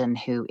Brendan,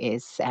 who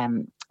is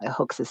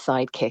Hooks's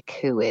sidekick,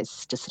 who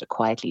is just sort of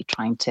quietly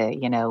trying to,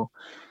 you know,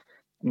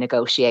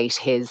 negotiate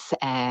his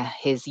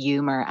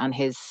humor and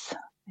his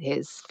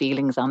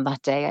feelings on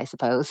that day, I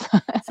suppose.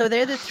 So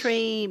they're the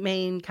three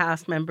main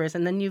cast members,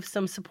 and then you've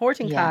some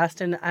supporting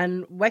cast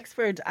and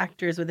Wexford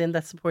actors within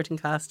that supporting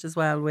cast as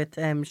well, with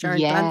Sharon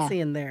Clancy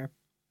in there.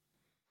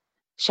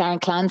 Sharon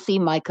Clancy,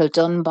 Michael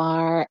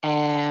Dunbar.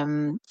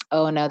 The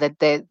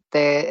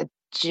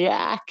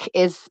Jack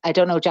is, I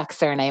don't know Jack's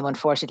surname,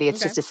 unfortunately. It's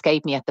just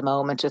escaped me at the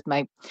moment with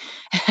my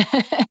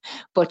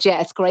but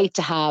yeah, it's great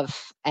to have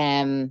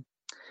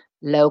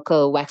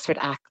local Wexford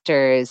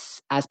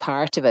actors as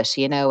part of it,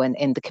 you know, and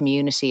in the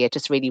community. It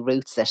just really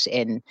roots it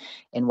in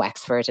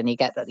Wexford, and you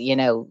get, you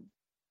know,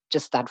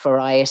 just that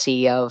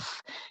variety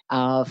of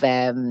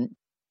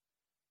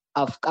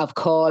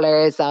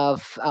callers,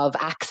 of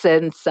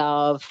accents,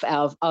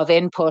 of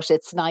input.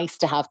 It's nice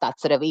to have that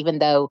sort of, even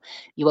though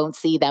you won't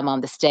see them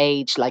on the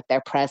stage, like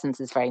their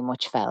presence is very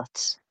much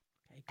felt.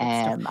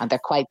 And they're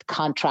quite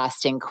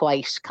contrasting,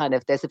 quite kind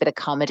of, there's a bit of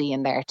comedy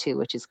in there too,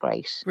 which is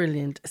great.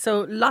 Brilliant.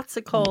 So lots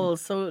of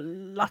calls, so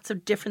lots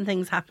of different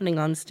things happening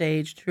on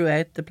stage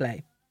throughout the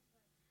play.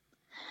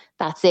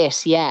 That's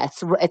it. Yeah,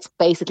 it's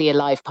basically a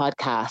live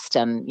podcast,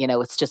 and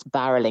it's just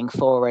barreling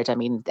forward. I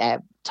mean,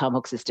 Tom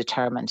Hooks is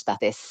determined that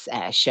this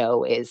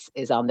show is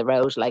on the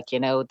road. Like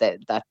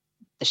that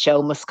the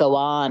show must go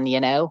on.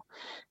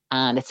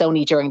 And it's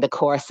only during the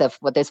course of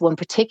there's one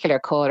particular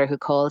caller who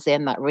calls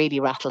in that really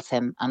rattles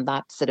him, and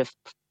that sort of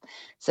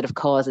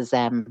causes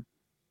him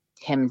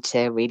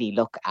to really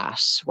look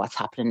at what's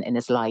happening in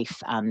his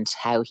life and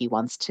how he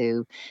wants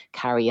to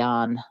carry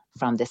on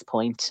from this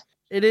point.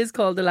 It is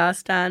called The Last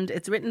Stand.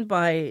 It's written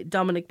by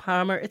Dominic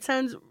Palmer. It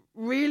sounds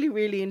really,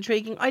 really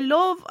intriguing. I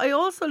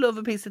also love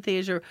a piece of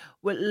theatre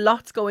with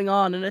lots going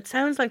on, and it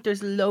sounds like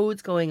there's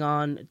loads going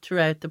on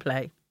throughout the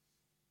play.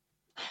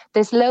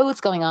 There's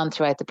loads going on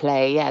throughout the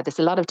play. Yeah, there's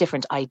a lot of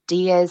different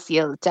ideas.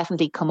 You'll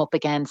definitely come up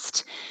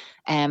against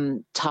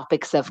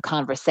topics of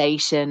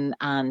conversation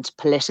and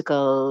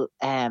political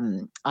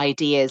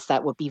ideas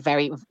that would be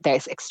they're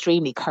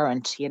extremely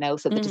current,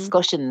 so the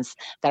discussions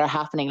that are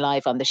happening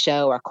live on the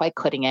show are quite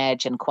cutting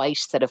edge and quite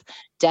sort of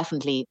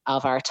definitely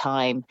of our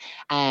time,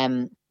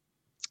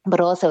 but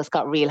also it's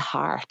got real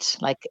heart.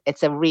 Like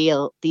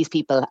these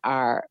people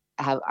are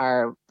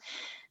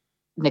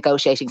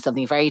negotiating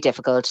something very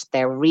difficult.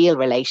 They're real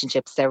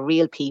relationships, they're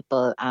real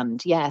people,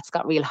 and it's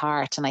got real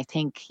heart. And I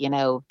think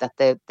that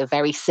the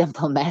very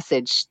simple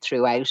message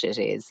throughout it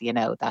is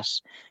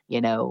that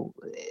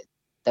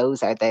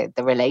those are the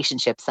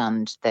relationships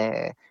and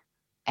the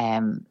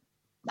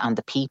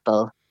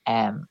people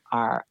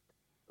are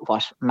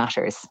what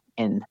matters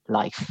in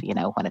life,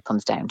 when it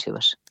comes down to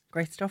it.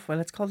 Great stuff. Well,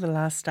 it's called The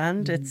Last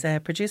Stand. It's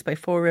produced by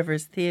Four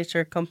Rivers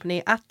Theatre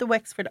Company at the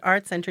Wexford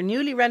Arts Centre,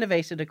 newly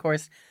renovated, of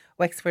course,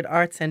 Wexford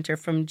Arts Centre,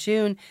 from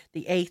June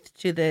the 8th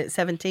to the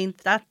 17th.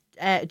 That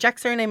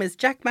Jack's surname is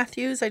Jack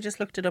Matthews. I just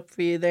looked it up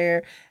for you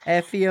there,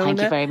 Fiona.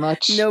 Thank you very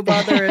much. No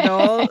bother at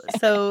all.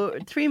 So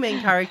 3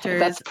 main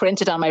characters. That's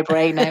printed on my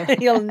brain now.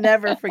 You'll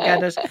never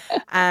forget it.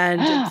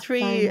 And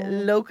 3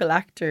 local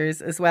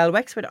actors as well.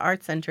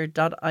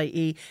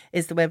 WexfordArtsCentre.ie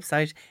is the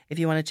website if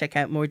you want to check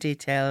out more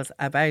details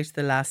about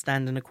The Last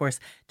Stand, and of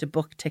course to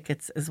book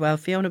tickets as well.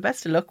 Fiona,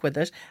 best of luck with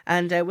it.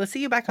 And we'll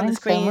see you back on the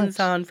screens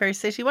on Fair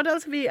City. What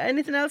else have you?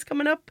 Anything else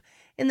coming up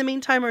in the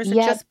meantime, or is it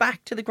just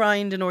back to the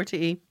grind in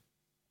RTE?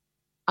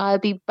 I'll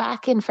be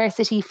back in Fair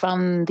City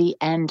from the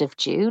end of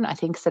June, I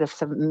think sort of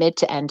some mid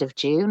to end of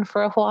June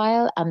for a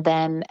while. And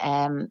then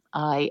I'm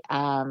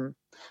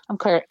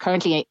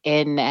currently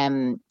in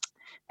an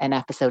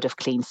episode of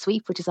Clean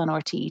Sweep, which is on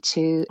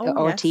RTE2,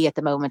 RTE at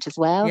the moment as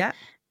well. Yeah.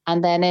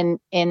 And then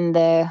in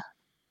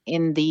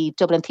the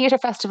Dublin Theatre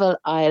Festival,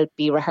 I'll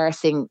be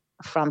rehearsing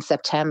from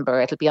September.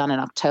 It'll be on in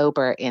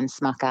October in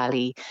Smock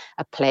Alley,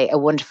 a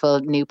wonderful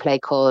new play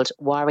called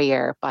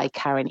Warrior by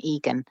Karen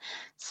Egan.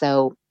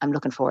 So I'm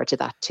looking forward to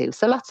that too.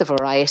 So lots of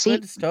variety.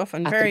 Good stuff,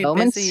 and very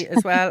busy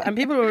as well. And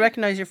people will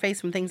recognise your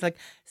face from things like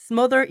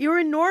Smother. You were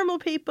in Normal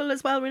People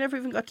as well. We never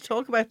even got to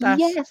talk about that.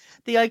 Yes.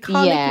 The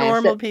iconic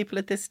Normal People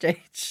at this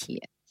stage. Yeah.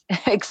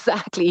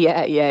 Exactly.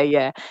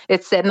 Yeah.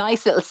 It's a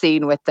nice little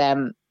scene with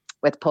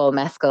Paul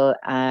Mescal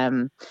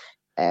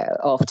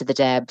off to the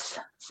Debs.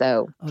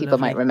 So people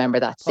might remember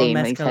that scene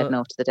when he's heading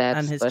off to the Debs.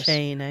 And his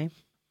chain, eh?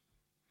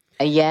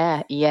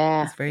 Yeah.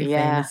 His very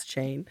famous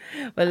chain.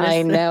 Well,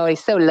 I know,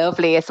 he's so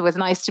lovely. It was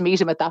nice to meet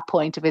him at that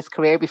point of his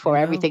career before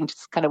everything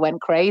just kind of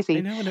went crazy.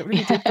 I know, and it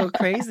really did go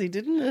crazy,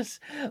 didn't it?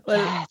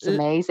 Well, it's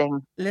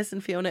amazing.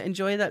 Listen, Fiona,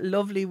 enjoy that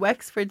lovely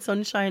Wexford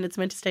sunshine. It's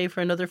meant to stay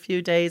for another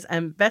few days,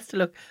 and best of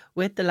luck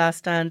with The Last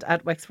Stand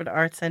at Wexford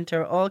Arts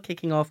Centre, all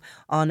kicking off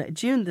on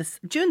June the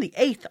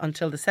 8th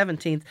until the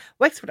 17th.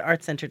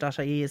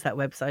 WexfordArtsCentre.ie is that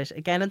website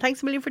again. And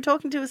thanks a million for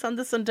talking to us on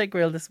the Sunday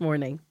Grill this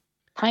morning.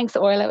 Thanks,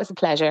 Orla. It was a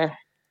pleasure.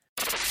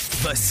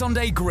 The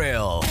Sunday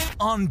Grill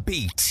on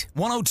Beat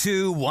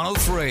 102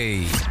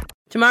 103.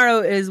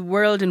 Tomorrow is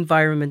World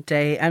Environment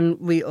Day, and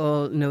we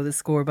all know the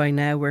score by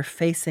now. We're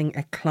facing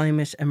a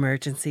climate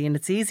emergency, and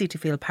it's easy to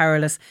feel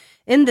powerless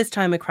in this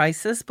time of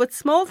crisis, but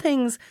small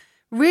things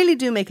really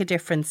do make a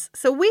difference.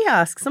 So we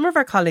ask some of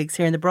our colleagues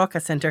here in the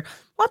Broadcast Centre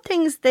what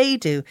things they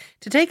do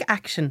to take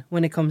action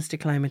when it comes to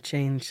climate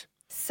change.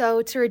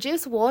 So to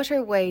reduce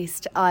water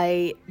waste,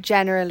 I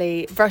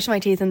generally brush my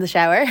teeth in the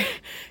shower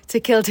to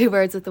kill 2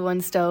 birds with the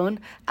one stone.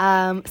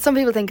 Some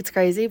people think it's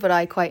crazy, but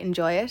I quite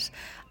enjoy it.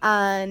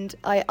 And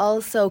I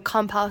also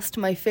compost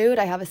my food.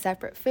 I have a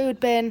separate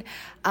food bin,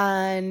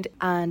 and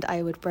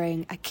I would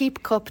bring a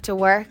keep cup to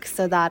work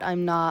so that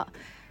I'm not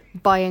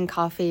buying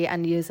coffee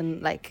and using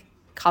like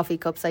coffee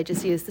cups. I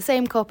just use the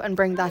same cup and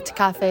bring that to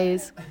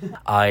cafes.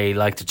 I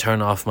like to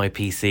turn off my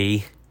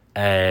PC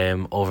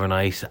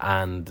overnight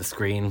and the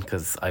screen,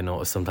 because I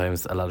know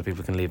sometimes a lot of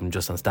people can leave them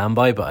just on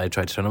standby, but I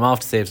try to turn them off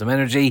to save some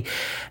energy.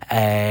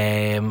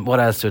 What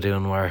else do I do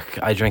in work?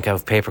 I drink out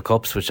of paper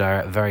cups, which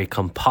are very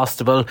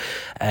compostable.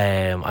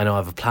 I know I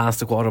have a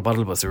plastic water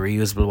bottle, but it's a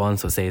reusable one,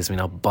 so it saves me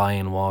not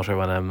buying water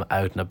when I'm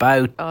out and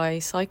about. I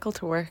cycle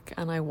to work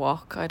and I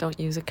walk. I don't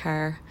use a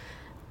car,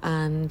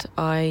 and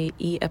I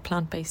eat a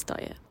plant-based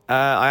diet.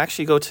 I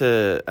actually go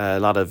to a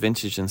lot of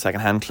vintage and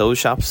second-hand clothes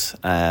shops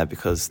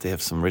because they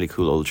have some really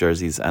cool old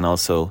jerseys, and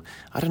also,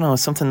 I don't know,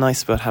 something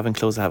nice about having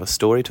clothes that have a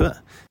story to it.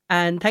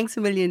 And thanks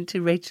a million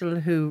to Rachel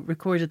who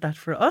recorded that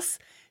for us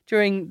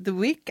during the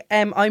week.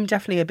 I'm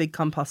definitely a big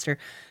composter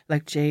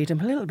like Jade.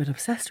 I'm a little bit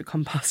obsessed with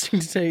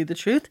composting, to tell you the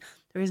truth.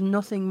 There is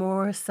nothing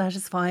more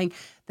satisfying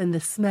than the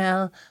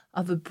smell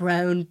of a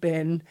brown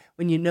bin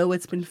when you know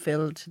it's been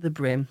filled to the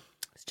brim.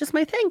 It's just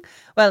my thing.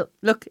 Well,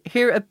 look,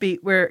 here at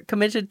Beat, we're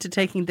committed to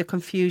taking the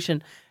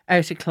confusion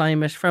out of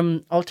climate.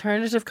 From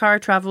alternative car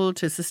travel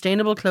to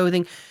sustainable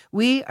clothing,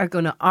 we are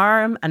going to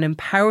arm and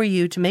empower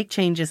you to make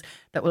changes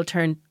that will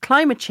turn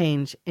climate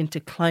change into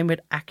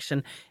climate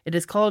action. It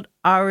is called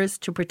Ours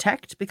to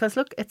Protect because,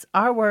 look, it's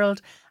our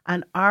world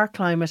and our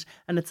climate,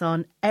 and it's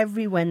on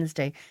every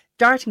Wednesday,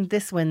 starting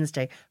this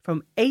Wednesday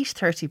from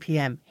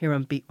 8:30pm here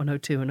on Beat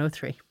 102 and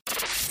 103.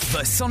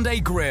 The Sunday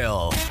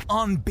Grill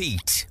on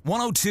Beat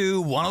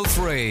 102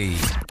 103.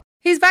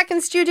 He's back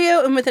in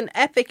studio and with an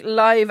epic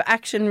live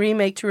action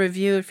remake to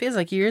review. It feels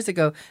like years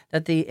ago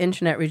that the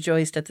internet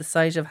rejoiced at the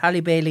sight of Halle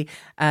Bailey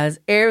as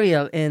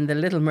Ariel in The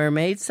Little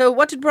Mermaid. So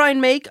what did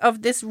Brian make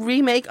of this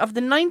remake of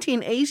the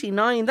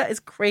 1989? That is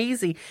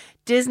crazy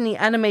Disney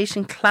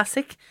animation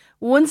classic.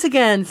 Once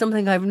again,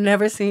 something I've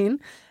never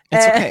seen.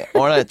 It's okay.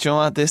 Orla, do you know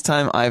what? This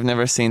time I've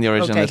never seen the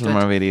original Little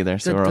Mermaid either,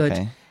 so we're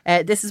okay.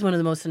 This is one of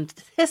the most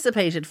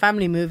anticipated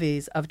family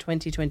movies of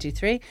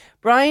 2023.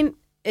 Brian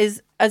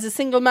is, as a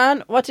single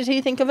man, what did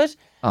he think of it?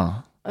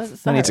 Oh,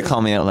 you need to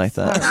call me out like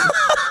that. I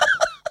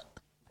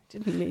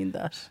didn't mean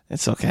that.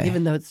 It's okay.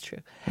 Even though it's true.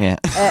 Yeah.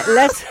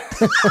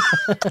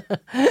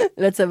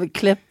 Let's have a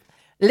clip.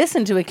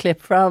 Listen to a clip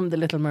from The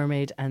Little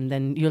Mermaid and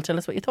then you'll tell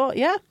us what you thought,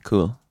 yeah?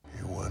 Cool.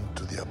 You went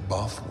to the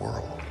above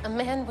world. A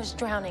man was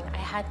drowning. I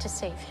had to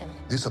save him.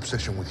 This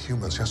obsession with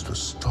humans has to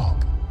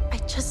stop. I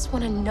just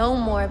want to know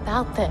more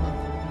about them.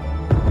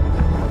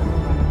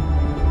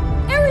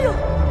 Ariel,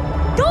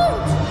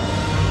 don't!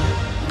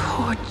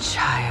 Poor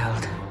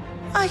child.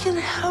 I can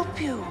help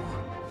you.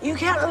 You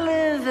can't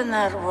live in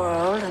that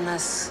world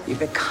unless you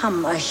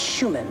become a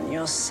human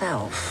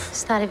yourself.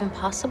 Is that even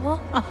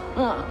possible?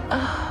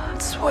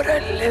 It's what I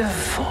live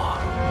for.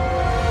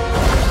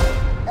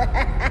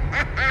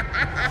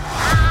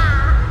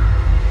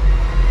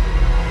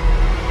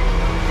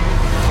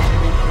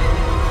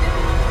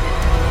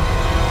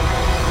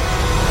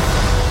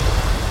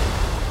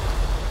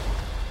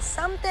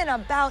 Something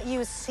about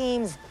you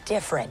seems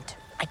different.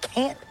 I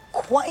can't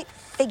quite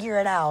figure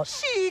it out.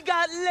 She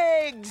got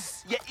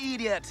legs, you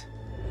idiot.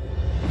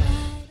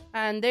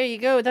 And there you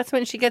go. That's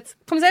when she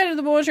comes out of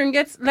the water and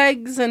gets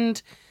legs.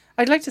 And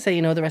I'd like to say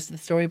you know the rest of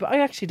the story, but I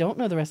actually don't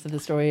know the rest of the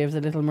story of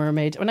The Little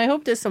Mermaid. And I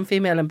hope there's some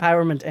female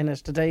empowerment in it,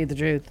 to tell you the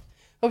truth.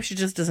 Hope she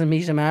just doesn't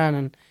meet a man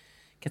and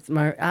gets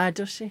married.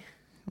 Does she?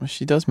 Well,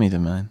 she does meet a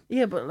man.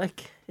 Yeah, but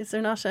like, is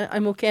there not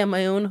I'm okay on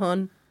my own,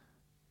 hon?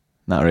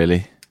 Not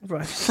really.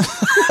 Right.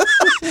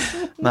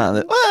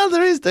 No, well,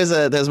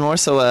 there's more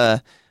so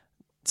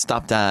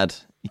stop, Dad.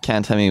 You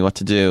can't tell me what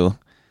to do.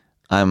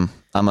 I'm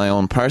my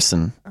own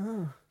person.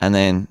 Oh. And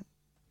then,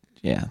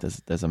 yeah,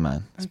 there's a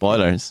man. Okay.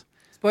 Spoilers.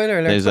 Spoiler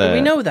alert.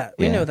 We know that.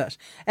 We know that.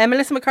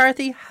 Melissa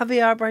McCarthy,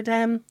 Javier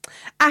Bardem,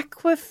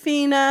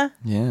 Awkwafina.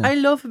 Yeah. I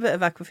love a bit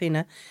of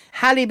Awkwafina.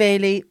 Halle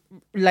Bailey,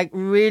 like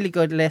really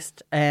good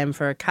list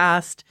for a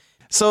cast.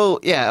 So,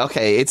 yeah,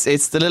 okay.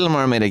 It's The Little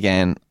Mermaid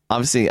again.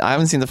 Obviously, I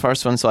haven't seen the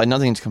first one, so I had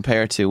nothing to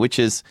compare it to, which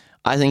is,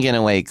 I think, in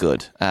a way,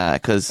 good.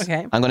 Because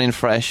I'm going in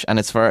fresh, and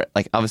it's for,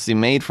 like, obviously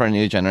made for a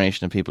new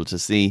generation of people to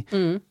see.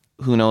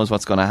 Who knows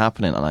what's going to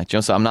happen in it. Like,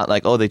 so I'm not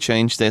like, oh, they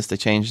changed this, they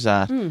changed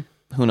that.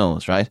 Who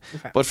knows, right?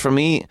 Okay. But for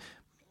me,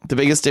 the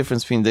biggest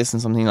difference between this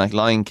and something like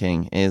Lion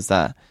King is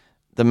that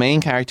the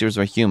main characters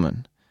were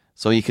human.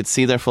 So you could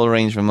see their full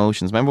range of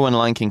emotions. Remember when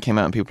Lion King came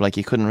out and people were like,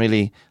 you couldn't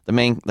really, the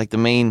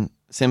main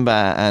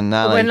Simba and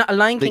Nala. When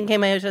Lion King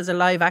came out as a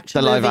live action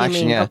movie, live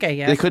action, yeah. Okay,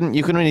 yeah. You couldn't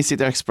really see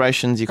their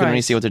expressions, you couldn't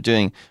really see what they're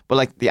doing. But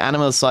like the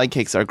animal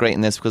sidekicks are great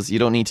in this because you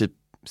don't need to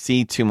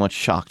see too much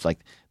shocked. Like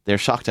they're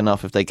shocked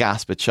enough if they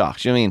gasp at shock.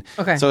 Do you know what I mean?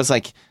 Okay. So it's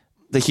like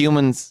the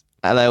humans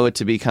allow it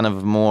to be kind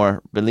of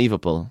more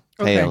believable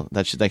tale.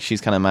 That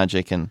she's kind of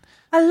magic. And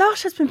a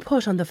lot has been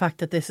put on the fact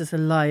that this is a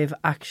live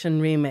action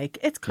remake.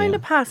 It's kind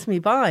of passed me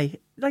by.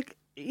 Like,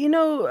 you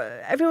know,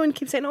 everyone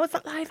keeps saying, oh, it's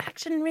a live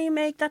action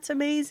remake. That's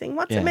amazing.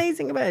 What's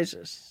amazing about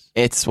it?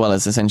 It's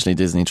essentially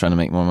Disney trying to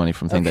make more money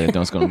from things they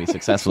know is going to be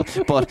successful.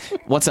 But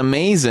what's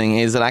amazing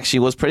is it actually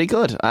was pretty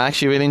good. I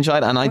actually really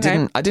enjoyed it, and I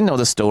didn't know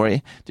the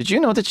story. Did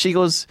you know that she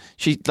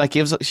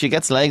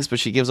gets legs, but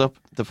she gives up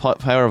the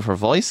power of her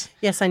voice?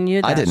 Yes, I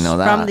knew that. I didn't know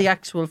that from the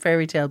actual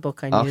fairy tale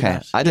book. I knew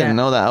that. I didn't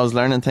know that. I was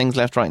learning things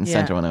left, right, and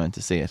centre when I went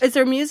to see it. Is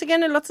there music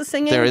in it? Lots of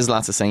singing. There is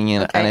lots of singing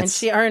in it, and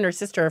her and her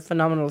sister are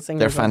phenomenal singers.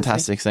 They're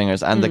fantastic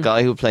singers, and the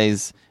guy who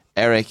plays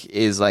Eric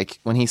is like,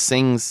 when he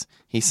sings,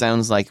 he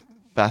sounds like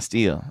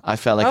Bastille. I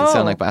felt like it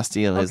sounded like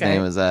Bastille. His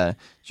name is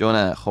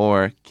Jonah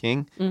Hor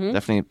King.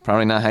 Definitely,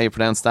 probably not how you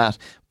pronounce that,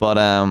 but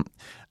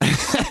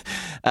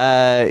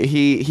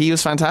he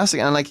was fantastic,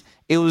 and like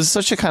it was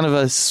such a kind of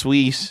a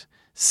sweet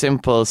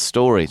simple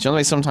story. Do you know the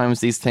way sometimes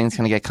these things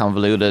kind of get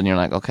convoluted and you're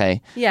like,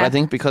 okay. Yeah. But I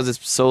think because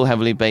it's so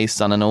heavily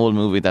based on an old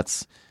movie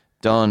that's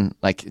done,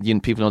 like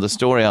people know the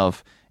story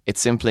of, it's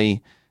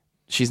simply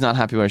she's not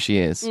happy where she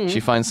is. She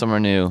finds somewhere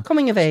new.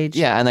 Coming of age.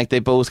 Yeah, and like they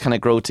both kind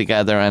of grow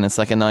together and it's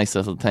like a nice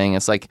little thing.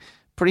 It's like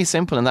pretty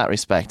simple in that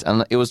respect.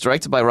 And it was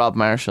directed by Rob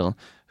Marshall,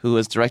 who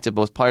has directed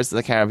both Pirates of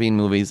the Caribbean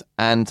movies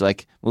and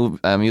like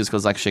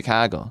musicals like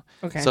Chicago.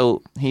 Okay.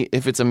 So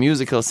if it's a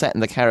musical set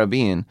in the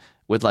Caribbean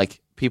with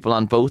like people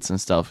on boats and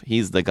stuff,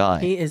 he's the guy.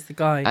 He is the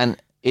guy.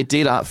 And it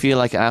did feel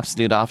like an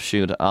absolute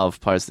offshoot of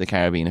Pirates of the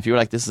Caribbean. If you were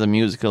like, this is a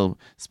musical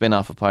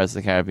spin-off of Pirates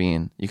of the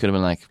Caribbean, you could have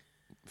been like,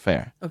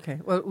 fair. Okay.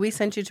 Well, we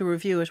sent you to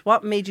review it.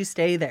 What made you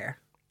stay there?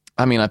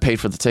 I mean, I paid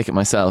for the ticket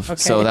myself,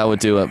 so that would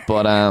do it.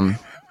 But I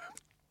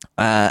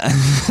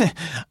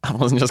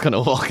wasn't just going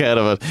to walk out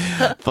of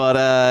it.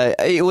 But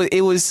it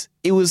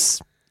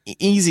was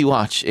easy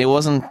watch. It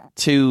wasn't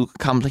too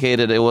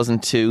complicated. It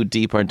wasn't too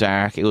deep or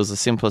dark. It was a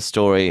simple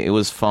story. It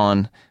was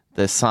fun.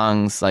 The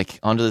songs, like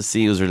Under the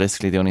Sea was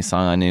realistically the only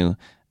song I knew,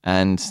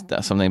 and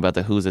something about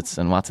the Who's It's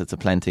and What's It's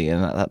aplenty,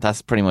 and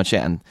that's pretty much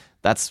it. And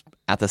that's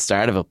at the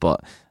start of it,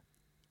 but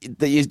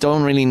you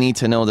don't really need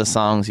to know the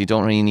songs. You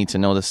don't really need to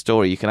know the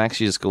story. You can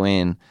actually just go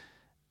in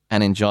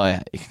and enjoy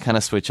it. You can kind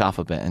of switch off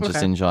a bit and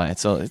just enjoy it.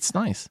 So it's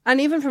nice.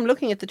 And even from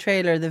looking at the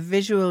trailer, the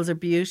visuals are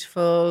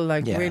beautiful,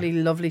 like really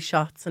lovely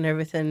shots and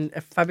everything.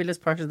 A fabulous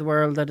part of the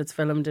world that it's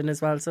filmed in as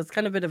well. So it's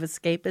kind of a bit of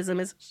escapism,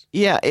 is it?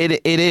 Yeah,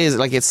 it is.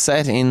 Like it's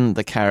set in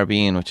the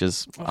Caribbean, which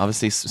is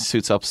obviously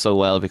suits up so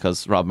well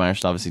because Rob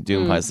Marshall obviously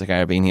doing Pirates of the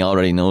Caribbean. He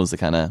already knows the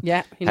kind of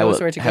he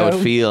knows where to go. How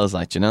it feels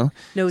like, you know?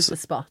 Knows the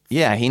spots.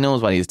 Yeah, he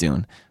knows what he's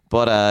doing.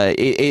 But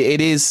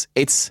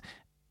it's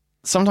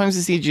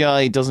sometimes the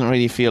CGI doesn't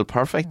really feel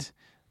perfect.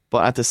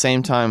 But at the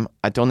same time,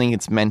 I don't think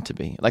it's meant to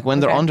be. Like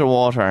when they're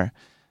underwater,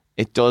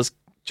 it does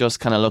just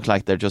kind of look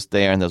like they're just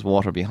there and there's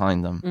water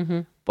behind them. Mm-hmm.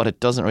 But it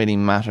doesn't really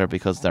matter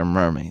because they're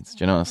mermaids.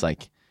 Do you know, it's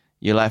like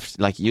you left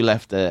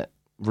the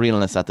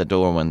realness at the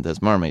door when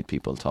there's mermaid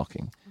people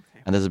talking.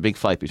 Okay. And there's a big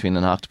fight between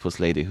an octopus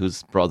lady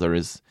whose brother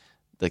is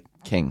the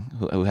king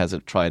who has a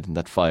trident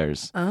that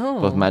fires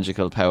both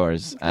magical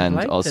powers and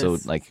also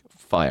like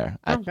fire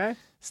at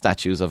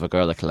statues of a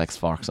girl that collects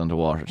forks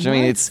underwater. Do you know what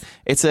I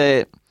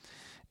mean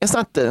it's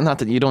not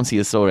that you don't see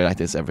a story like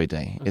this every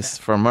day. Okay. It's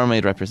for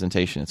mermaid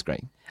representation. It's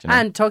great. You know?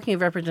 And talking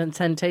of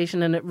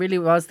representation, and it really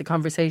was the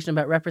conversation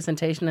about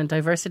representation and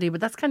diversity,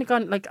 but that's kind of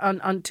gone like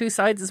on two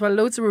sides as well.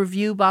 Loads of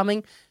review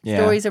bombing,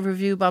 stories of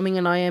review bombing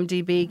on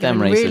IMDb, getting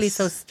really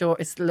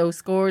low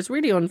scores,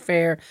 really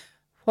unfair.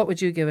 What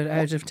would you give it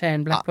out of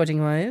 10, Black Pudding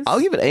wise?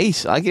 I'll give it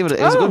 8. It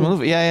was a good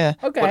movie. Yeah.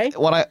 Okay.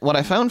 But what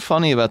I found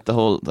funny about the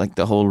whole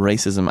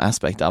racism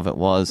aspect of it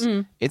was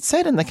it's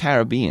set in the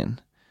Caribbean.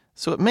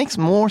 So it makes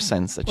more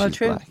sense that she's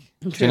black.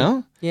 True. You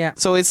know? Yeah.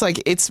 So it's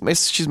like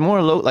she's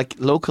more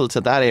local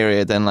to that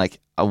area than like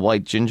a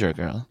white ginger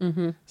girl.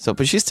 Mm-hmm. So,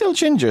 but she's still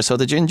ginger. So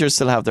the gingers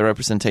still have their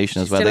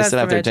representation as well. They still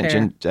have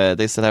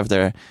they still have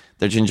their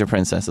ginger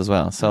princess as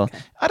well. So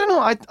I don't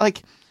know.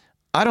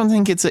 I don't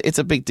think it's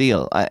a big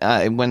deal.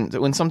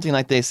 When something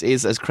like this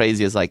is as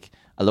crazy as like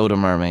a load of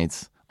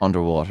mermaids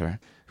underwater,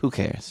 who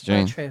cares? Do you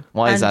mean? True.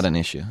 Why is that an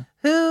issue?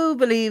 Who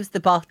believes the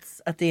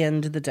bots at the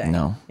end of the day?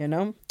 No. You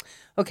know?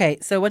 Okay,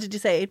 so what did you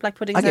say? 8 Black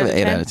Puddings I give out it of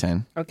 10? 8 out of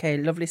 10. Okay,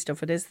 lovely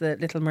stuff. It is The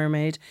Little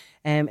Mermaid.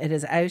 It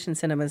is out in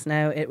cinemas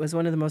now. It was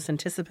one of the most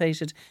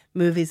anticipated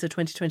movies of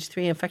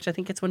 2023. In fact, I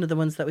think it's one of the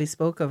ones that we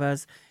spoke of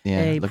as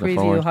a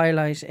preview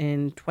highlight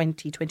in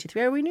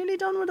 2023. Are we nearly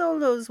done with all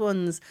those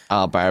ones?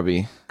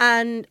 Barbie.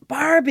 And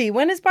Barbie.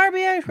 When is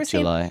Barbie out?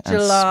 July.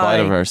 And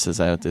Spider-Verse is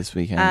out this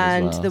weekend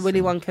and as well. the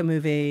Willy Wonka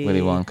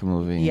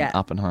movie. Yeah.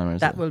 Oppenheimer.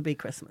 That will be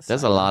Christmas.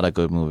 There's a lot of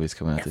good movies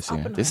coming out this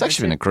year. It's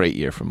actually been a great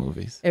year for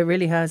movies. It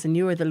really has. And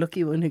you are the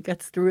lucky one who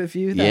gets to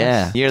review that.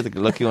 Yeah, you're the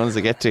lucky ones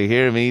that get to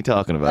hear me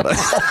talking about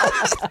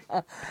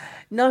it.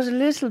 Not a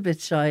little bit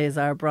shy is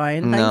our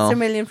Brian. Thanks a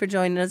million for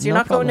joining us. You're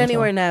not going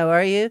anywhere now,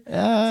 are you?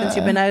 Since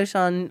you've been out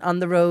on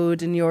the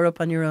road in Europe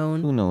on your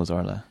own. Who knows,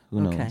 Orla?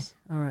 Who knows?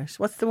 All right.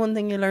 What's the one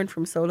thing you learned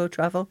from solo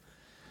travel?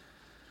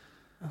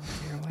 Oh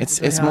dear,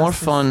 it's more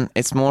fun.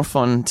 It's more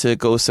fun to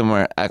go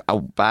somewhere a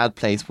bad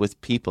place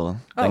with people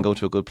than go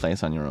to a good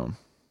place on your own.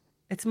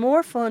 It's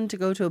more fun to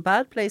go to a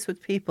bad place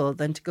with people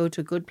than to go to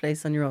a good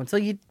place on your own. So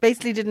you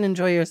basically didn't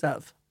enjoy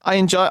yourself. I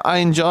enjoyed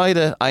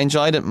it. I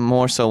enjoyed it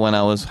more so when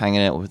I was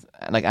hanging out with,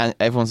 like,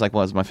 everyone's like,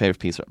 "What's my favorite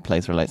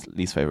place or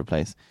least favorite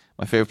place?"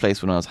 My favorite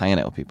place when I was hanging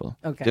out with people.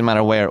 Okay. Didn't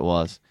matter where it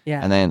was.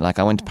 Yeah. And then, like,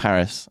 I went to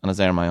Paris and I was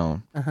there on my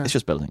own. It's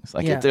just buildings.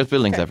 Like, there's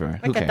buildings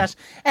everywhere. Who cares?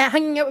 That.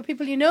 Hanging out with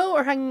people you know,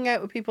 or hanging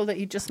out with people that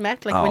you just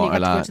met, like when you got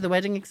to go to the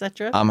wedding,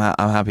 etc. I'm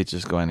happy to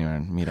just go anywhere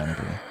and meet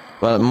anybody.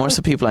 Well, more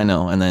so people I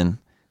know, and then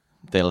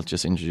they'll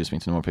just introduce me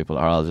to more people,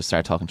 or I'll just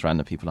start talking to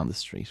random people on the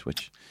street,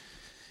 which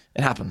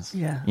it happens.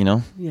 Yeah. You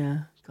know?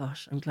 Yeah.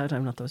 Gosh, I'm glad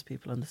I'm not those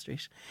people on the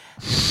street.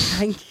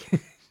 Thank you.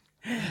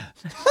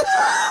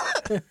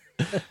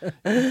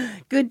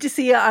 Good to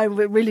see you. I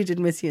really did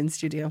miss you in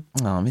studio.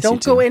 Oh, I miss Don't you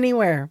too. go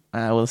anywhere.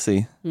 We'll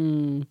see.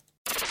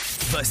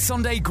 The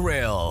Sunday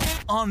Grill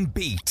on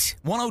Beat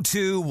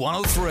 102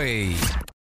 103.